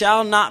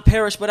shall not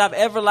perish but have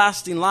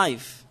everlasting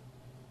life.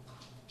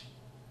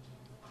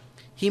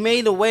 He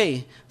made a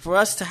way for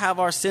us to have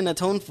our sin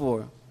atoned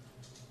for.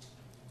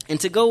 And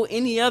to go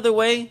any other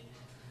way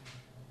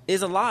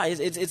is a lie.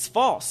 It's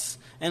false.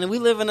 And we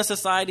live in a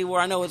society where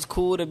I know it's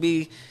cool to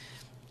be,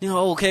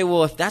 okay,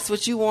 well, if that's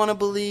what you want to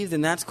believe,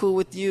 then that's cool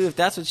with you. If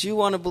that's what you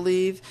want to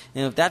believe,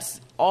 and if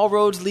that's all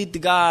roads lead to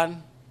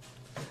God.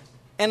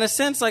 In a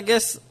sense, I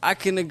guess I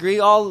can agree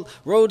all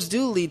roads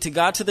do lead to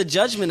God, to the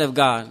judgment of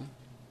God.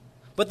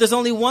 But there's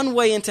only one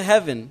way into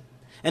heaven,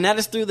 and that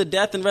is through the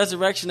death and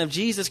resurrection of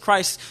Jesus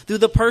Christ, through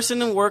the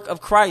person and work of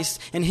Christ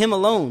and him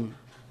alone.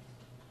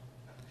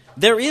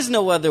 There is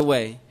no other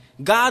way.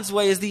 God's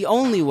way is the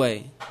only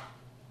way.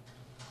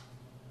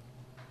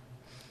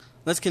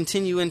 Let's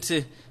continue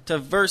into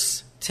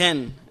verse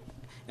 10,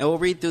 and we'll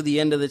read through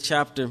the end of the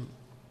chapter.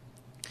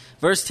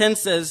 Verse 10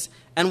 says,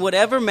 "And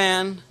whatever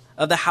man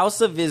of the house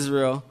of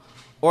Israel,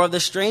 or of the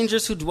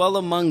strangers who dwell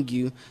among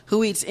you,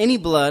 who eats any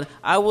blood,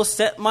 I will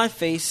set my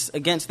face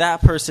against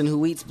that person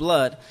who eats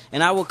blood,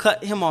 and I will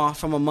cut him off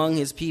from among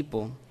his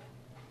people.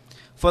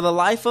 For the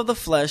life of the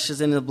flesh is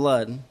in the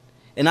blood,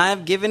 and I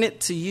have given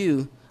it to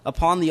you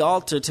upon the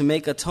altar to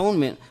make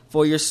atonement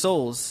for your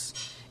souls.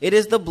 It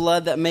is the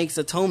blood that makes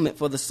atonement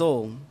for the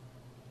soul.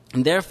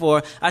 And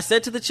therefore I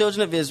said to the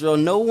children of Israel,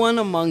 no one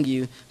among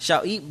you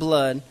shall eat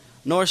blood,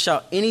 nor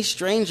shall any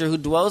stranger who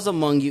dwells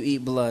among you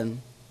eat blood.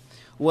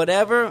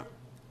 Whatever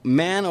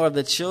man or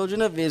the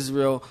children of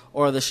Israel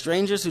or the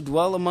strangers who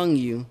dwell among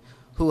you,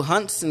 who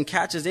hunts and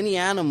catches any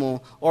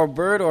animal or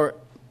bird or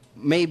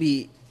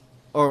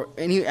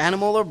any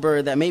animal or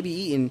bird that may be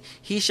eaten,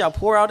 he shall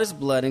pour out his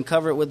blood and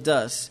cover it with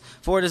dust.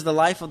 For it is the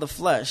life of the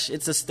flesh.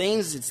 It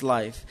sustains its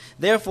life.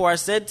 Therefore I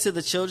said to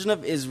the children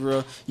of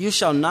Israel, you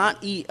shall not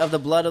eat of the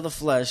blood of the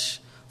flesh,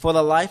 for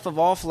the life of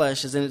all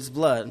flesh is in its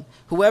blood.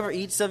 Whoever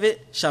eats of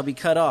it shall be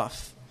cut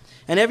off.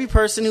 And every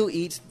person who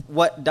eats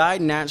what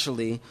died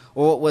naturally,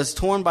 or what was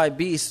torn by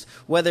beasts,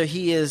 whether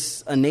he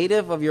is a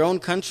native of your own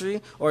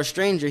country or a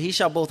stranger, he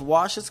shall both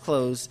wash his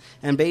clothes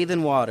and bathe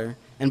in water,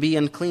 and be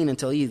unclean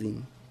until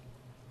evening.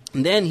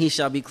 And then he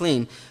shall be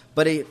clean.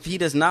 But if he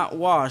does not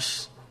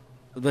wash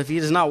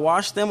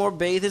them or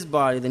bathe his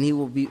body, then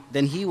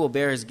he will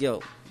bear his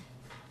guilt.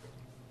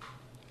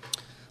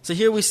 So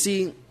here we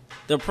see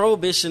the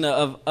prohibition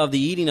of the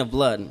eating of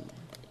blood.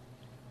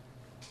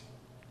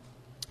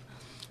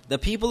 The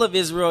people of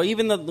Israel,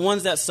 even the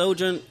ones that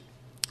sojourn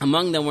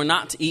among them, were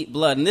not to eat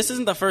blood. And this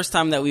isn't the first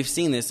time that we've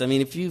seen this. I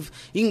mean, you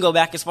can go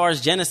back as far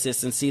as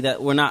Genesis and see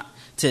that we're not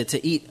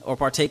to eat or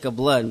partake of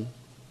blood.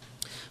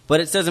 But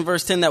it says in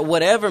verse 10 that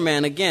whatever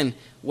man, again,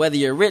 whether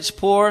you're rich,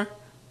 poor,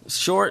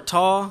 short,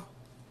 tall,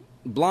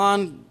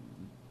 blonde,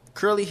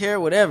 curly hair,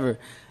 whatever,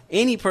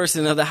 any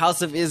person of the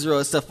house of Israel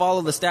is to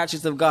follow the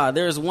statutes of God.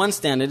 There is one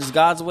standard. It's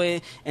God's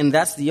way, and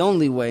that's the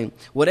only way.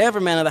 Whatever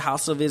man of the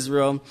house of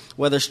Israel,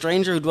 whether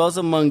stranger who dwells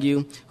among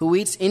you, who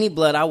eats any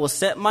blood, I will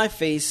set my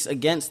face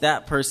against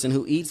that person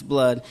who eats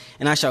blood,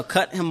 and I shall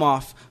cut him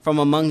off from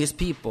among his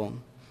people.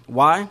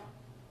 Why?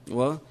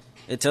 Well,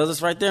 it tells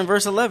us right there in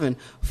verse 11,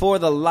 for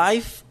the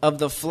life of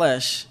the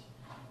flesh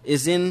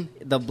is in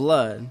the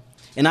blood,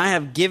 and I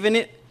have given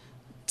it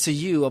to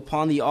you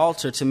upon the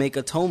altar to make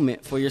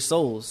atonement for your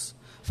souls.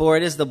 For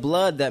it is the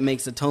blood that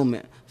makes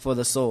atonement for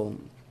the soul.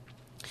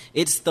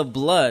 It's the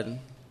blood.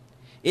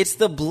 It's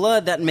the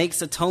blood that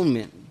makes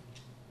atonement.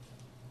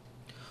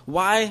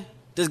 Why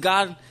does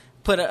God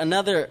put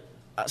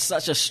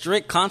such a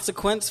strict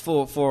consequence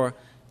for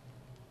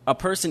a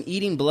person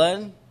eating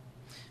blood?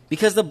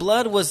 Because the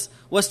blood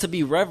was to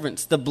be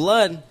reverenced. The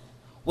blood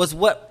was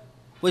what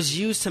was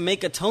used to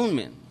make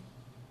atonement.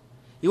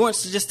 You weren't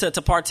just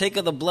to partake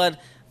of the blood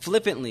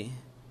flippantly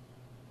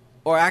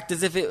or act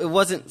as if it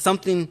wasn't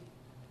something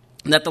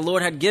that the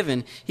Lord had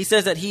given. He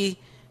says that he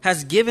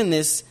has given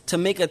this to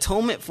make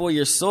atonement for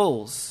your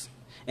souls.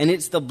 And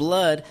it's the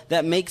blood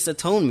that makes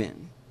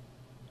atonement.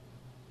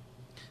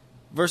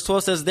 Verse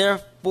 12 says,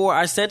 therefore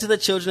I said to the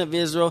children of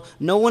Israel,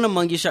 no one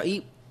among you shall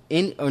eat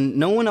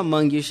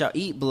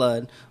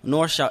blood,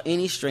 nor shall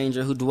any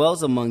stranger who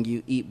dwells among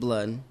you eat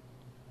blood.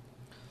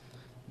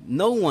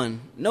 No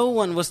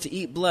one was to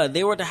eat blood.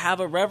 They were to have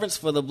a reverence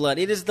for the blood.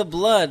 It is the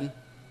blood.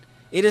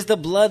 It is the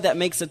blood that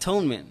makes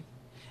atonement.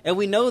 And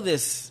we know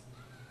this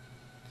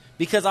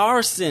because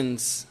our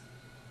sins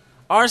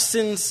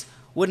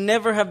would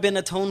never have been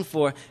atoned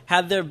for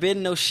had there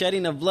been no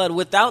shedding of blood.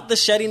 Without the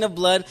shedding of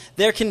blood,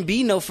 there can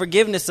be no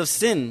forgiveness of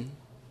sin.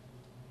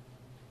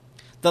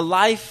 The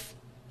life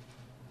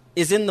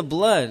is in the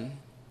blood.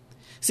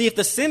 See, if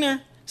the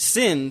sinner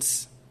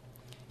sins,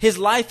 his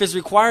life is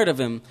required of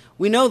him.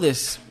 We know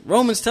this.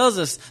 Romans tells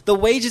us the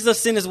wages of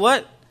sin is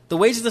what? The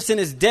wages of sin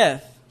is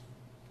death.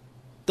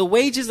 The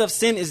wages of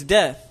sin is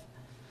death.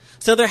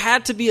 So there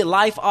had to be a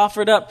life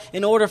offered up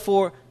in order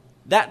for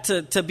that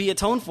to be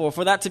atoned for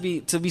that to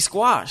be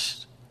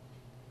squashed.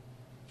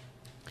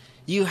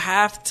 You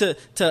have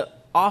to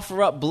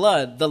offer up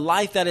blood. The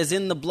life that is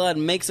in the blood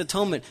makes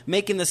atonement,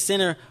 making the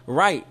sinner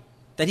right,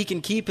 that he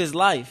can keep his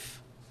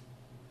life.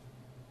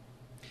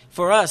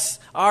 For us,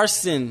 our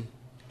sin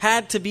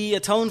had to be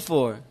atoned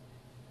for.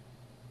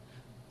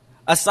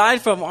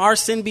 Aside from our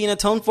sin being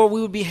atoned for, we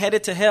would be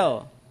headed to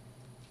hell.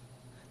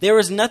 There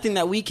is nothing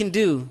that we can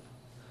do.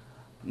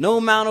 No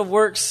amount of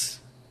works,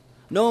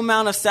 no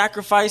amount of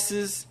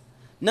sacrifices,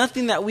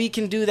 nothing that we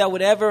can do that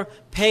would ever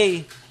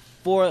pay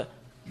for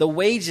the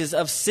wages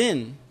of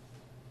sin.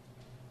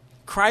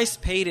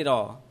 Christ paid it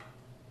all.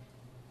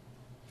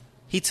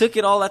 He took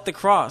it all at the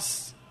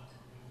cross.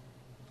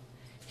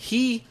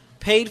 He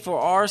paid for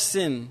our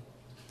sin.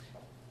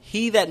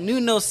 He that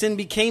knew no sin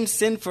became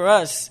sin for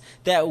us,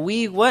 that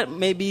we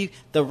may be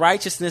the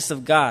righteousness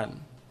of God,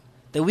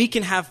 that we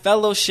can have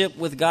fellowship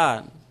with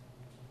God.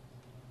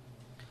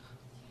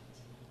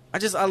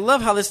 I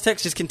love how this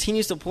text just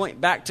continues to point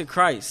back to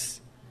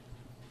Christ.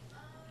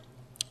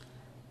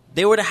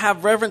 They were to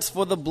have reverence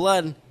for the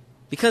blood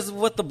because of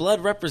what the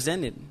blood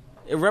represented.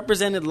 It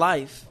represented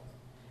life.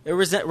 It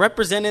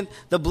represented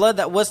the blood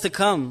that was to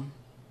come.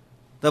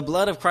 The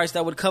blood of Christ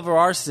that would cover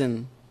our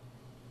sin.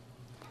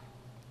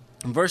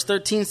 And verse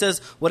 13 says,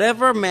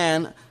 whatever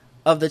man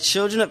of the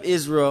children of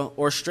Israel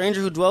or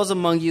stranger who dwells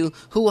among you,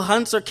 who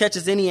hunts or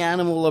catches any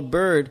animal or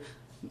bird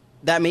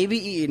that may be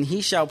eaten,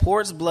 he shall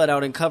pour its blood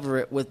out and cover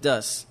it with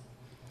dust.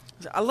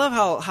 I love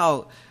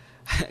how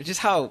just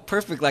how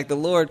perfect, like, the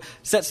Lord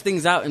sets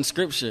things out in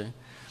Scripture.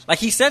 Like,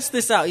 he sets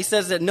this out. He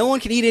says that no one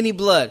can eat any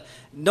blood.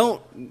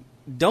 Don't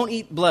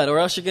eat blood, or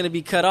else you're going to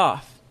be cut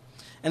off.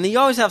 And then you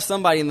always have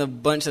somebody in the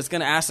bunch that's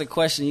going to ask a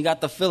question. You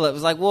got the Philip.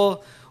 It's like,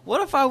 well,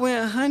 what if I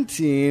went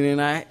hunting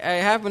and I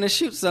happened to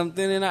shoot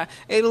something and I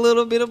ate a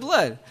little bit of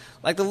blood?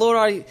 Like, the Lord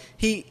already,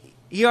 he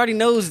already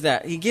knows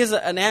that. He gives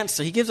an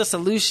answer. He gives a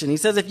solution. He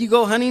says, if you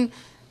go hunting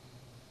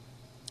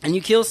and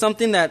you kill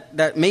something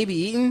that may be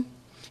eaten,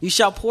 you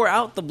shall pour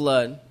out the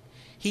blood.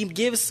 He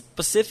gives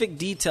specific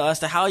detail as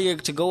to how you're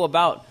to go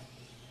about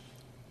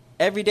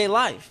everyday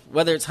life,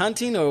 whether it's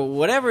hunting or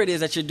whatever it is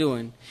that you're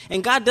doing.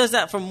 And God does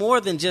that for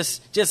more than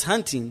just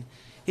hunting.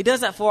 He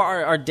does that for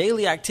our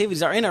daily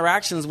activities, our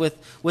interactions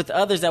with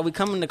others that we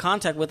come into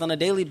contact with on a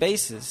daily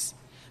basis.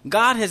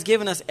 God has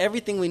given us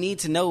everything we need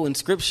to know in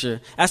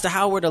Scripture as to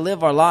how we're to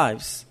live our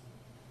lives.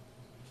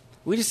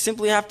 We just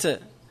simply have to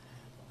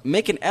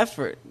make an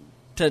effort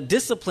to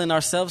discipline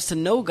ourselves to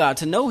know God,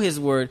 to know His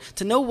Word,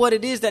 to know what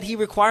it is that He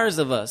requires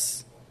of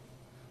us,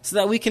 so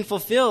that we can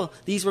fulfill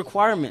these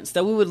requirements,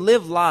 that we would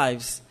live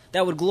lives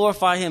that would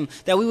glorify Him,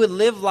 that we would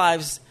live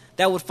lives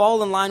that would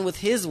fall in line with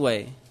His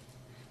way,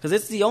 because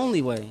it's the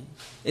only way.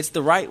 It's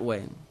the right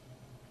way.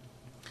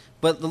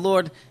 But the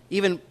Lord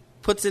even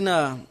puts in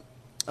a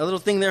little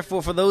thing there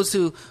for those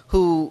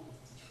who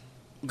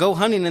go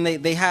hunting and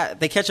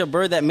they catch a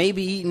bird that may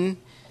be eaten.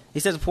 He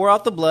says, pour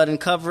out the blood and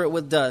cover it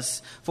with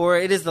dust, for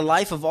it is the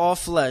life of all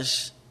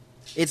flesh.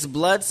 Its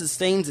blood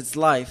sustains its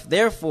life.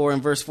 Therefore,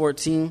 in verse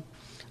 14,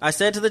 I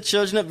said to the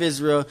children of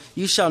Israel,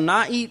 you shall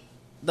not eat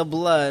the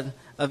blood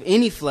of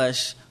any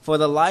flesh, for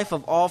the life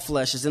of all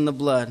flesh is in the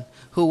blood.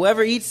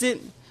 Whoever eats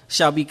it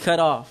shall be cut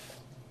off.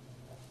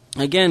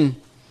 Again,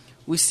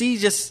 we see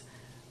just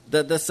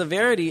the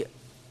severity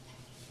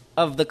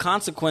of the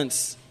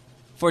consequence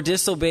for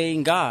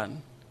disobeying God.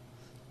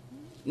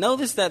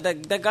 Notice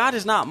that God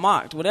is not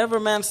mocked. Whatever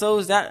man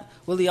sows, that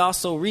will he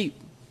also reap.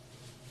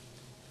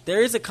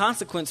 There is a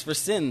consequence for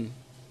sin.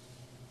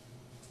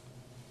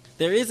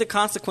 There is a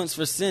consequence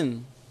for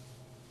sin.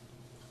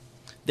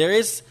 There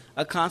is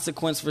a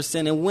consequence for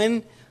sin. And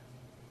when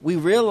we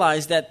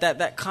realize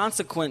that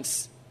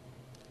consequence,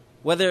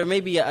 whether it may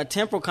be a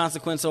temporal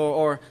consequence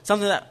or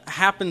something that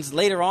happens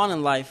later on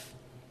in life,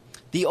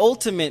 the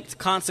ultimate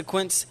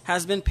consequence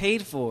has been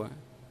paid for.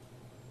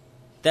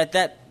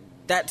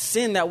 That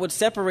sin that would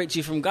separate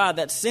you from God,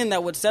 that sin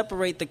that would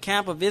separate the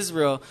camp of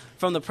Israel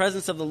from the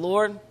presence of the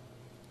Lord,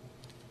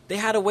 they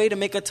had a way to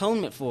make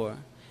atonement for.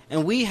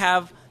 And we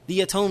have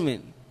the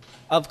atonement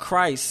of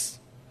Christ.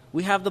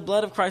 We have the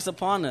blood of Christ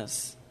upon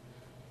us.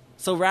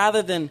 So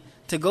rather than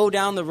to go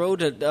down the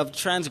road of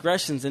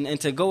transgressions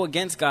and to go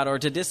against God or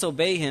to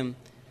disobey Him,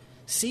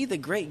 see the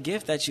great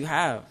gift that you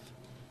have.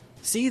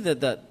 See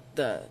the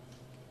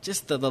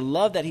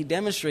love that He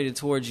demonstrated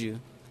towards you.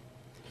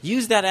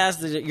 Use that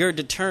as your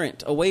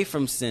deterrent away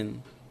from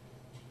sin.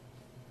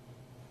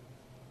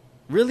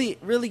 Really,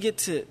 really get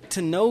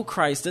to know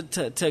Christ,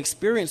 to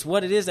experience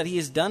what it is that He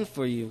has done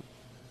for you.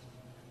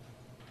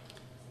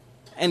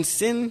 And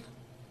sin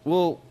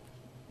will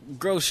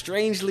grow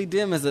strangely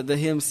dim, as the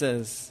hymn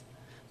says.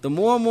 The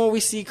more and more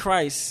we see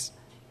Christ,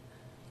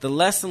 the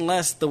less and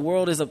less the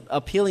world is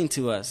appealing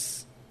to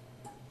us.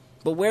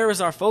 But where is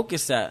our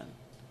focus at?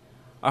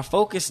 Our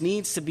focus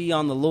needs to be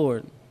on the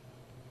Lord.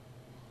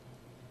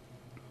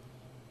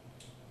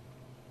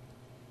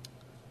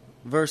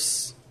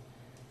 Verse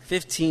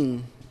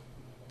 15,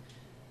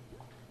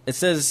 it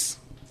says,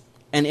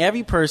 and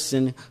every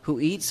person who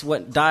eats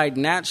what died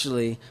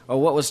naturally or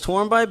what was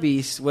torn by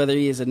beasts, whether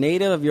he is a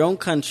native of your own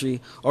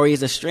country or he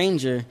is a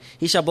stranger,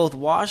 he shall both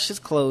wash his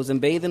clothes and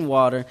bathe in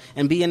water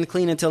and be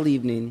unclean until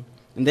evening,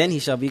 and then he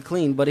shall be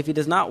clean. But if he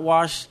does not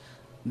wash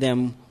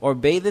them or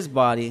bathe his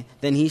body,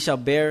 then he shall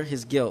bear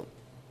his guilt.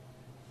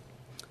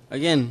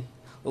 Again,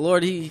 the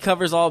Lord, He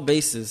covers all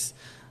bases.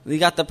 You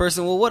got the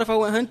person, well, what if I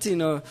went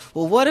hunting? Or,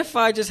 well, what if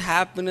I just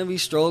happen to be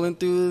strolling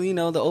through,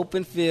 the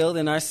open field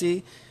and I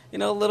see, a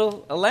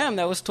lamb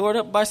that was torn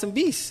up by some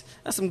beasts.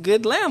 That's some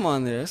good lamb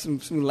on there. Some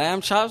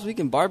lamb chops we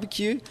can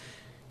barbecue.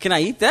 Can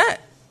I eat that?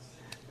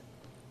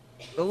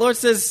 The Lord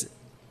says,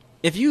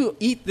 if you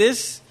eat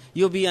this,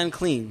 you'll be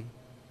unclean.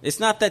 It's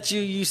not that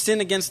you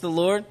sin against the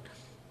Lord.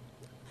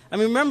 I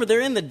mean, remember,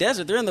 they're in the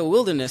desert. They're in the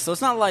wilderness. So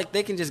it's not like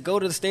they can just go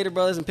to the Stater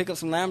Brothers and pick up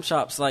some lamb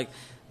chops. Like,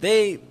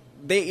 they're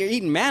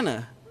eating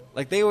manna.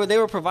 Like they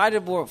were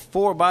provided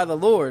for by the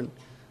Lord.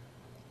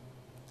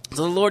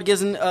 So the Lord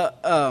gives an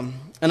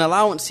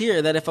allowance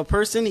here that if a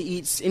person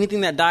eats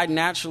anything that died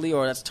naturally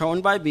or that's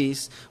torn by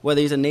beasts, whether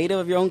he's a native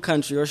of your own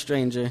country or a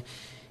stranger,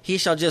 he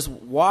shall just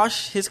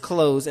wash his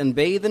clothes and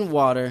bathe in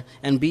water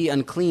and be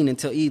unclean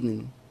until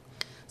evening.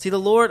 See, the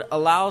Lord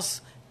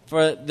allows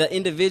for the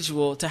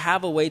individual to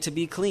have a way to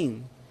be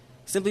clean,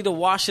 simply to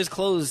wash his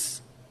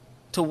clothes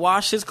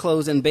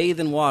and bathe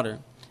in water.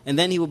 And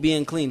then he will be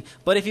unclean.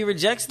 But if he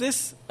rejects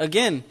this,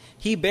 again,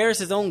 he bears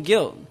his own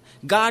guilt.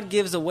 God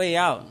gives a way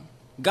out.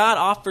 God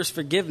offers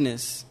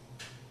forgiveness.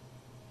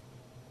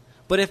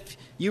 But if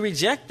you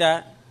reject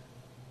that,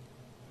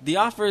 the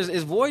offer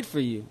is void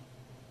for you.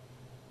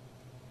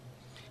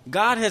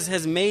 God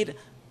has made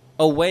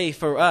a way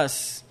for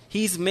us.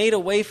 He's made a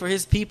way for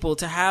his people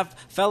to have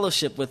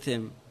fellowship with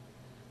him,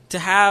 to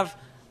have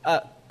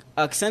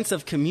a sense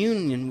of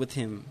communion with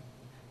him,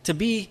 to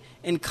be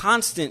in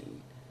constant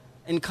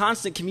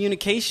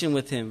communication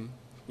with him.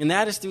 And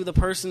that is through the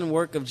person and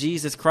work of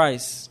Jesus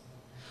Christ.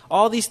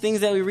 All these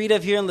things that we read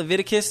of here in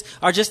Leviticus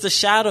are just a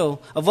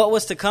shadow of what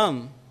was to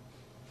come.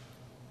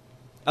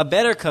 A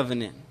better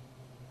covenant.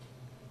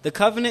 The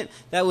covenant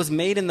that was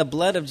made in the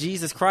blood of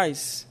Jesus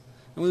Christ.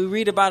 And we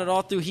read about it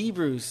all through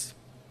Hebrews.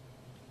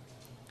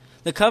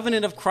 The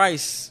covenant of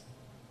Christ.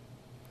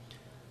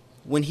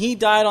 When he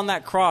died on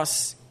that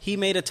cross, he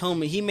made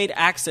atonement. He made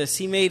access.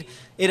 He made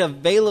it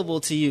available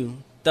to you.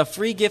 The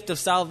free gift of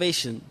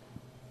salvation.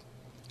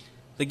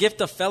 The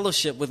gift of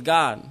fellowship with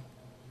God.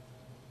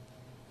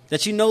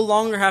 That you no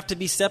longer have to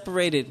be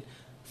separated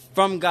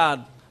from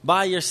God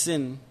by your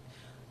sin.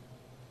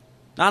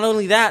 Not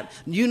only that,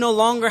 you no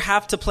longer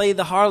have to play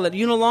the harlot.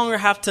 You no longer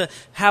have to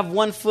have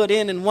one foot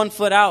in and one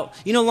foot out.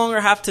 You no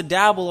longer have to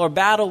dabble or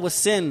battle with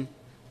sin,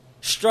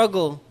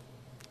 struggle,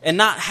 and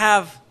not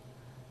have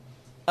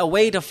a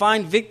way to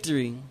find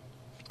victory.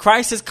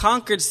 Christ has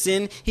conquered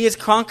sin. He has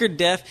conquered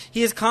death.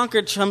 He has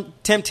conquered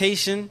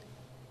temptation.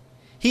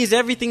 He is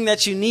everything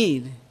that you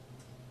need.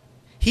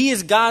 He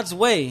is God's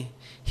way.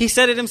 He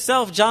said it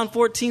himself, John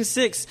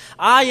 14:6.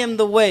 I am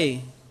the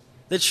way,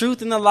 the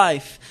truth, and the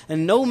life,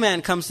 and no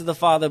man comes to the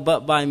Father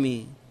but by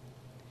me.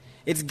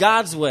 It's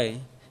God's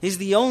way. He's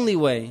the only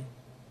way.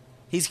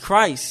 He's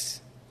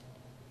Christ.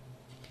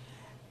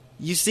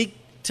 You seek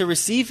to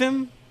receive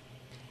him?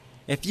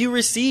 If you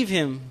receive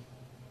him,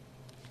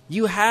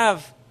 you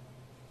have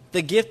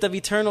the gift of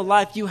eternal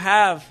life. You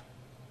have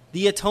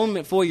the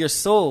atonement for your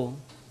soul.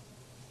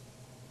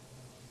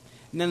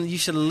 And then you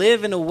should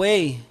live in a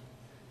way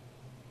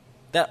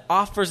that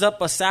offers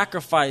up a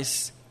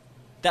sacrifice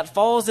that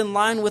falls in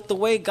line with the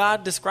way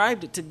God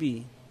described it to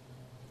be.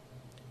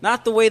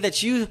 Not the way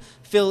that you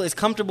feel is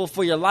comfortable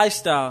for your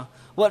lifestyle,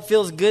 what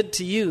feels good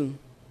to you,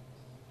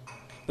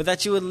 but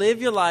that you would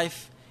live your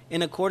life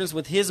in accordance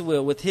with his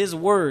will, with his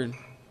word.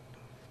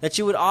 That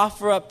you would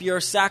offer up your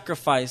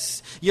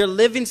sacrifice, your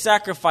living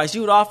sacrifice.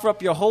 You would offer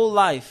up your whole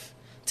life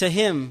to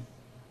him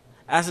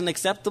as an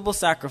acceptable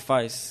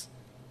sacrifice.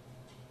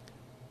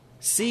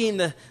 Seeing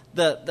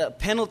the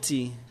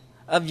penalty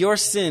of your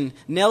sin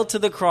nailed to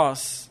the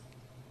cross.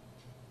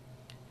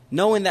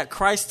 Knowing that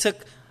Christ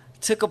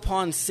took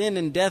upon sin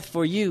and death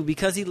for you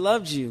because he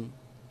loved you.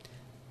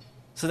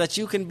 So that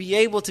you can be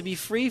able to be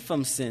free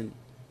from sin.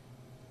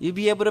 You'd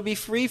be able to be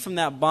free from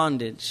that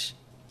bondage.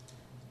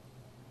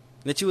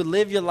 That you would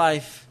live your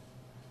life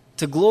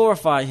to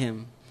glorify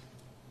him.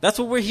 That's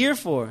what we're here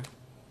for.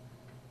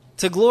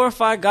 To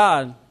glorify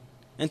God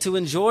and to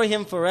enjoy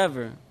him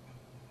forever.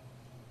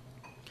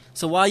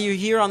 So while you're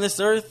here on this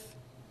earth,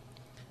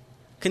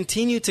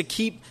 continue to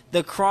keep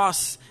the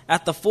cross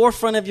at the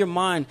forefront of your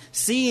mind,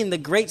 seeing the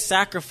great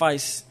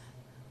sacrifice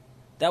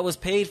that was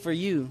paid for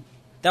you,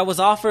 that was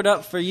offered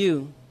up for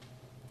you.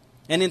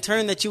 And in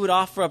turn that you would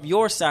offer up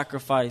your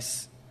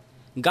sacrifice,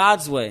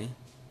 God's way,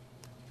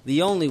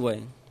 the only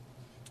way.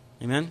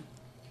 Amen?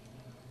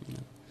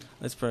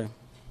 Let's pray.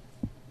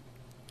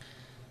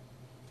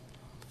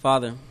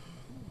 Father,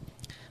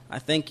 I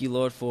thank you,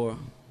 Lord, for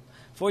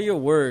your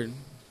word,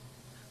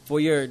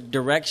 for your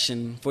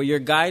direction, for your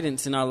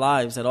guidance in our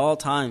lives at all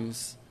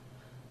times.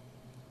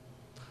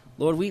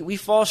 Lord, we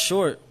fall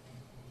short.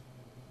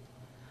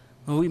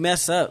 We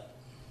mess up.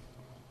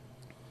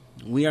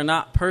 We are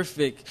not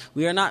perfect.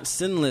 We are not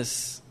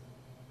sinless.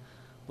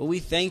 But we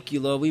thank you,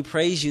 Lord. We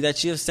praise you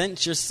that you have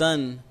sent your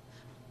Son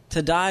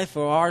to die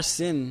for our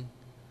sin,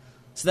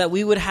 so that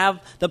we would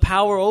have the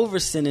power over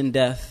sin and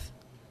death,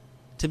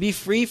 to be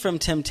free from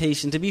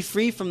temptation, to be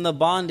free from the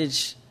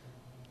bondage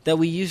that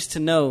we used to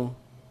know.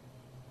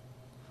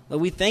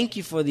 Lord, we thank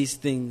you for these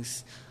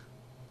things.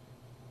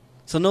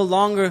 So no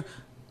longer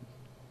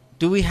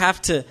do we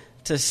have to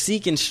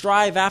seek and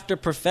strive after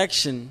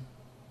perfection,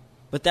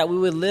 but that we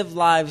would live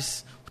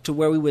lives to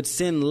where we would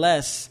sin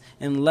less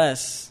and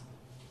less,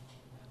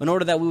 in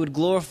order that we would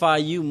glorify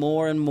you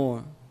more and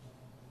more.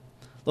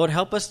 Lord,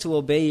 help us to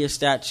obey your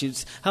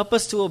statutes. Help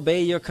us to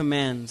obey your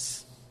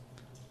commands.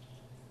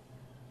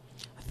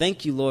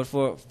 Thank you, Lord,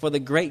 for the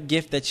great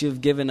gift that you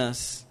have given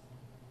us.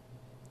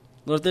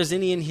 Lord, if there's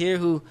any in here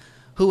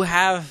who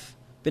have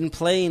been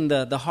playing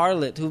the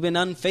harlot, who've been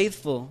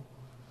unfaithful,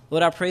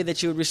 Lord, I pray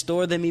that you would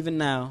restore them even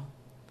now.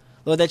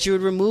 Lord, that you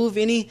would remove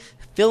any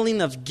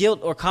feeling of guilt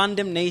or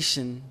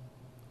condemnation.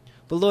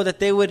 But Lord, that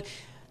they would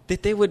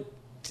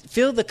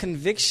feel the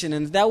conviction,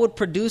 and that would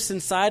produce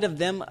inside of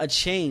them a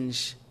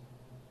change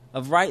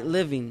of right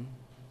living,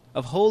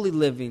 of holy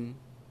living,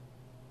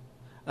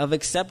 of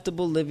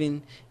acceptable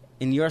living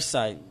in your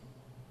sight.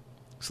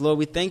 So Lord,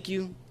 we thank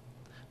you,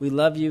 we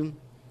love you,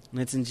 and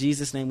it's in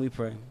Jesus' name we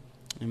pray.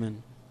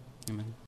 Amen. Amen.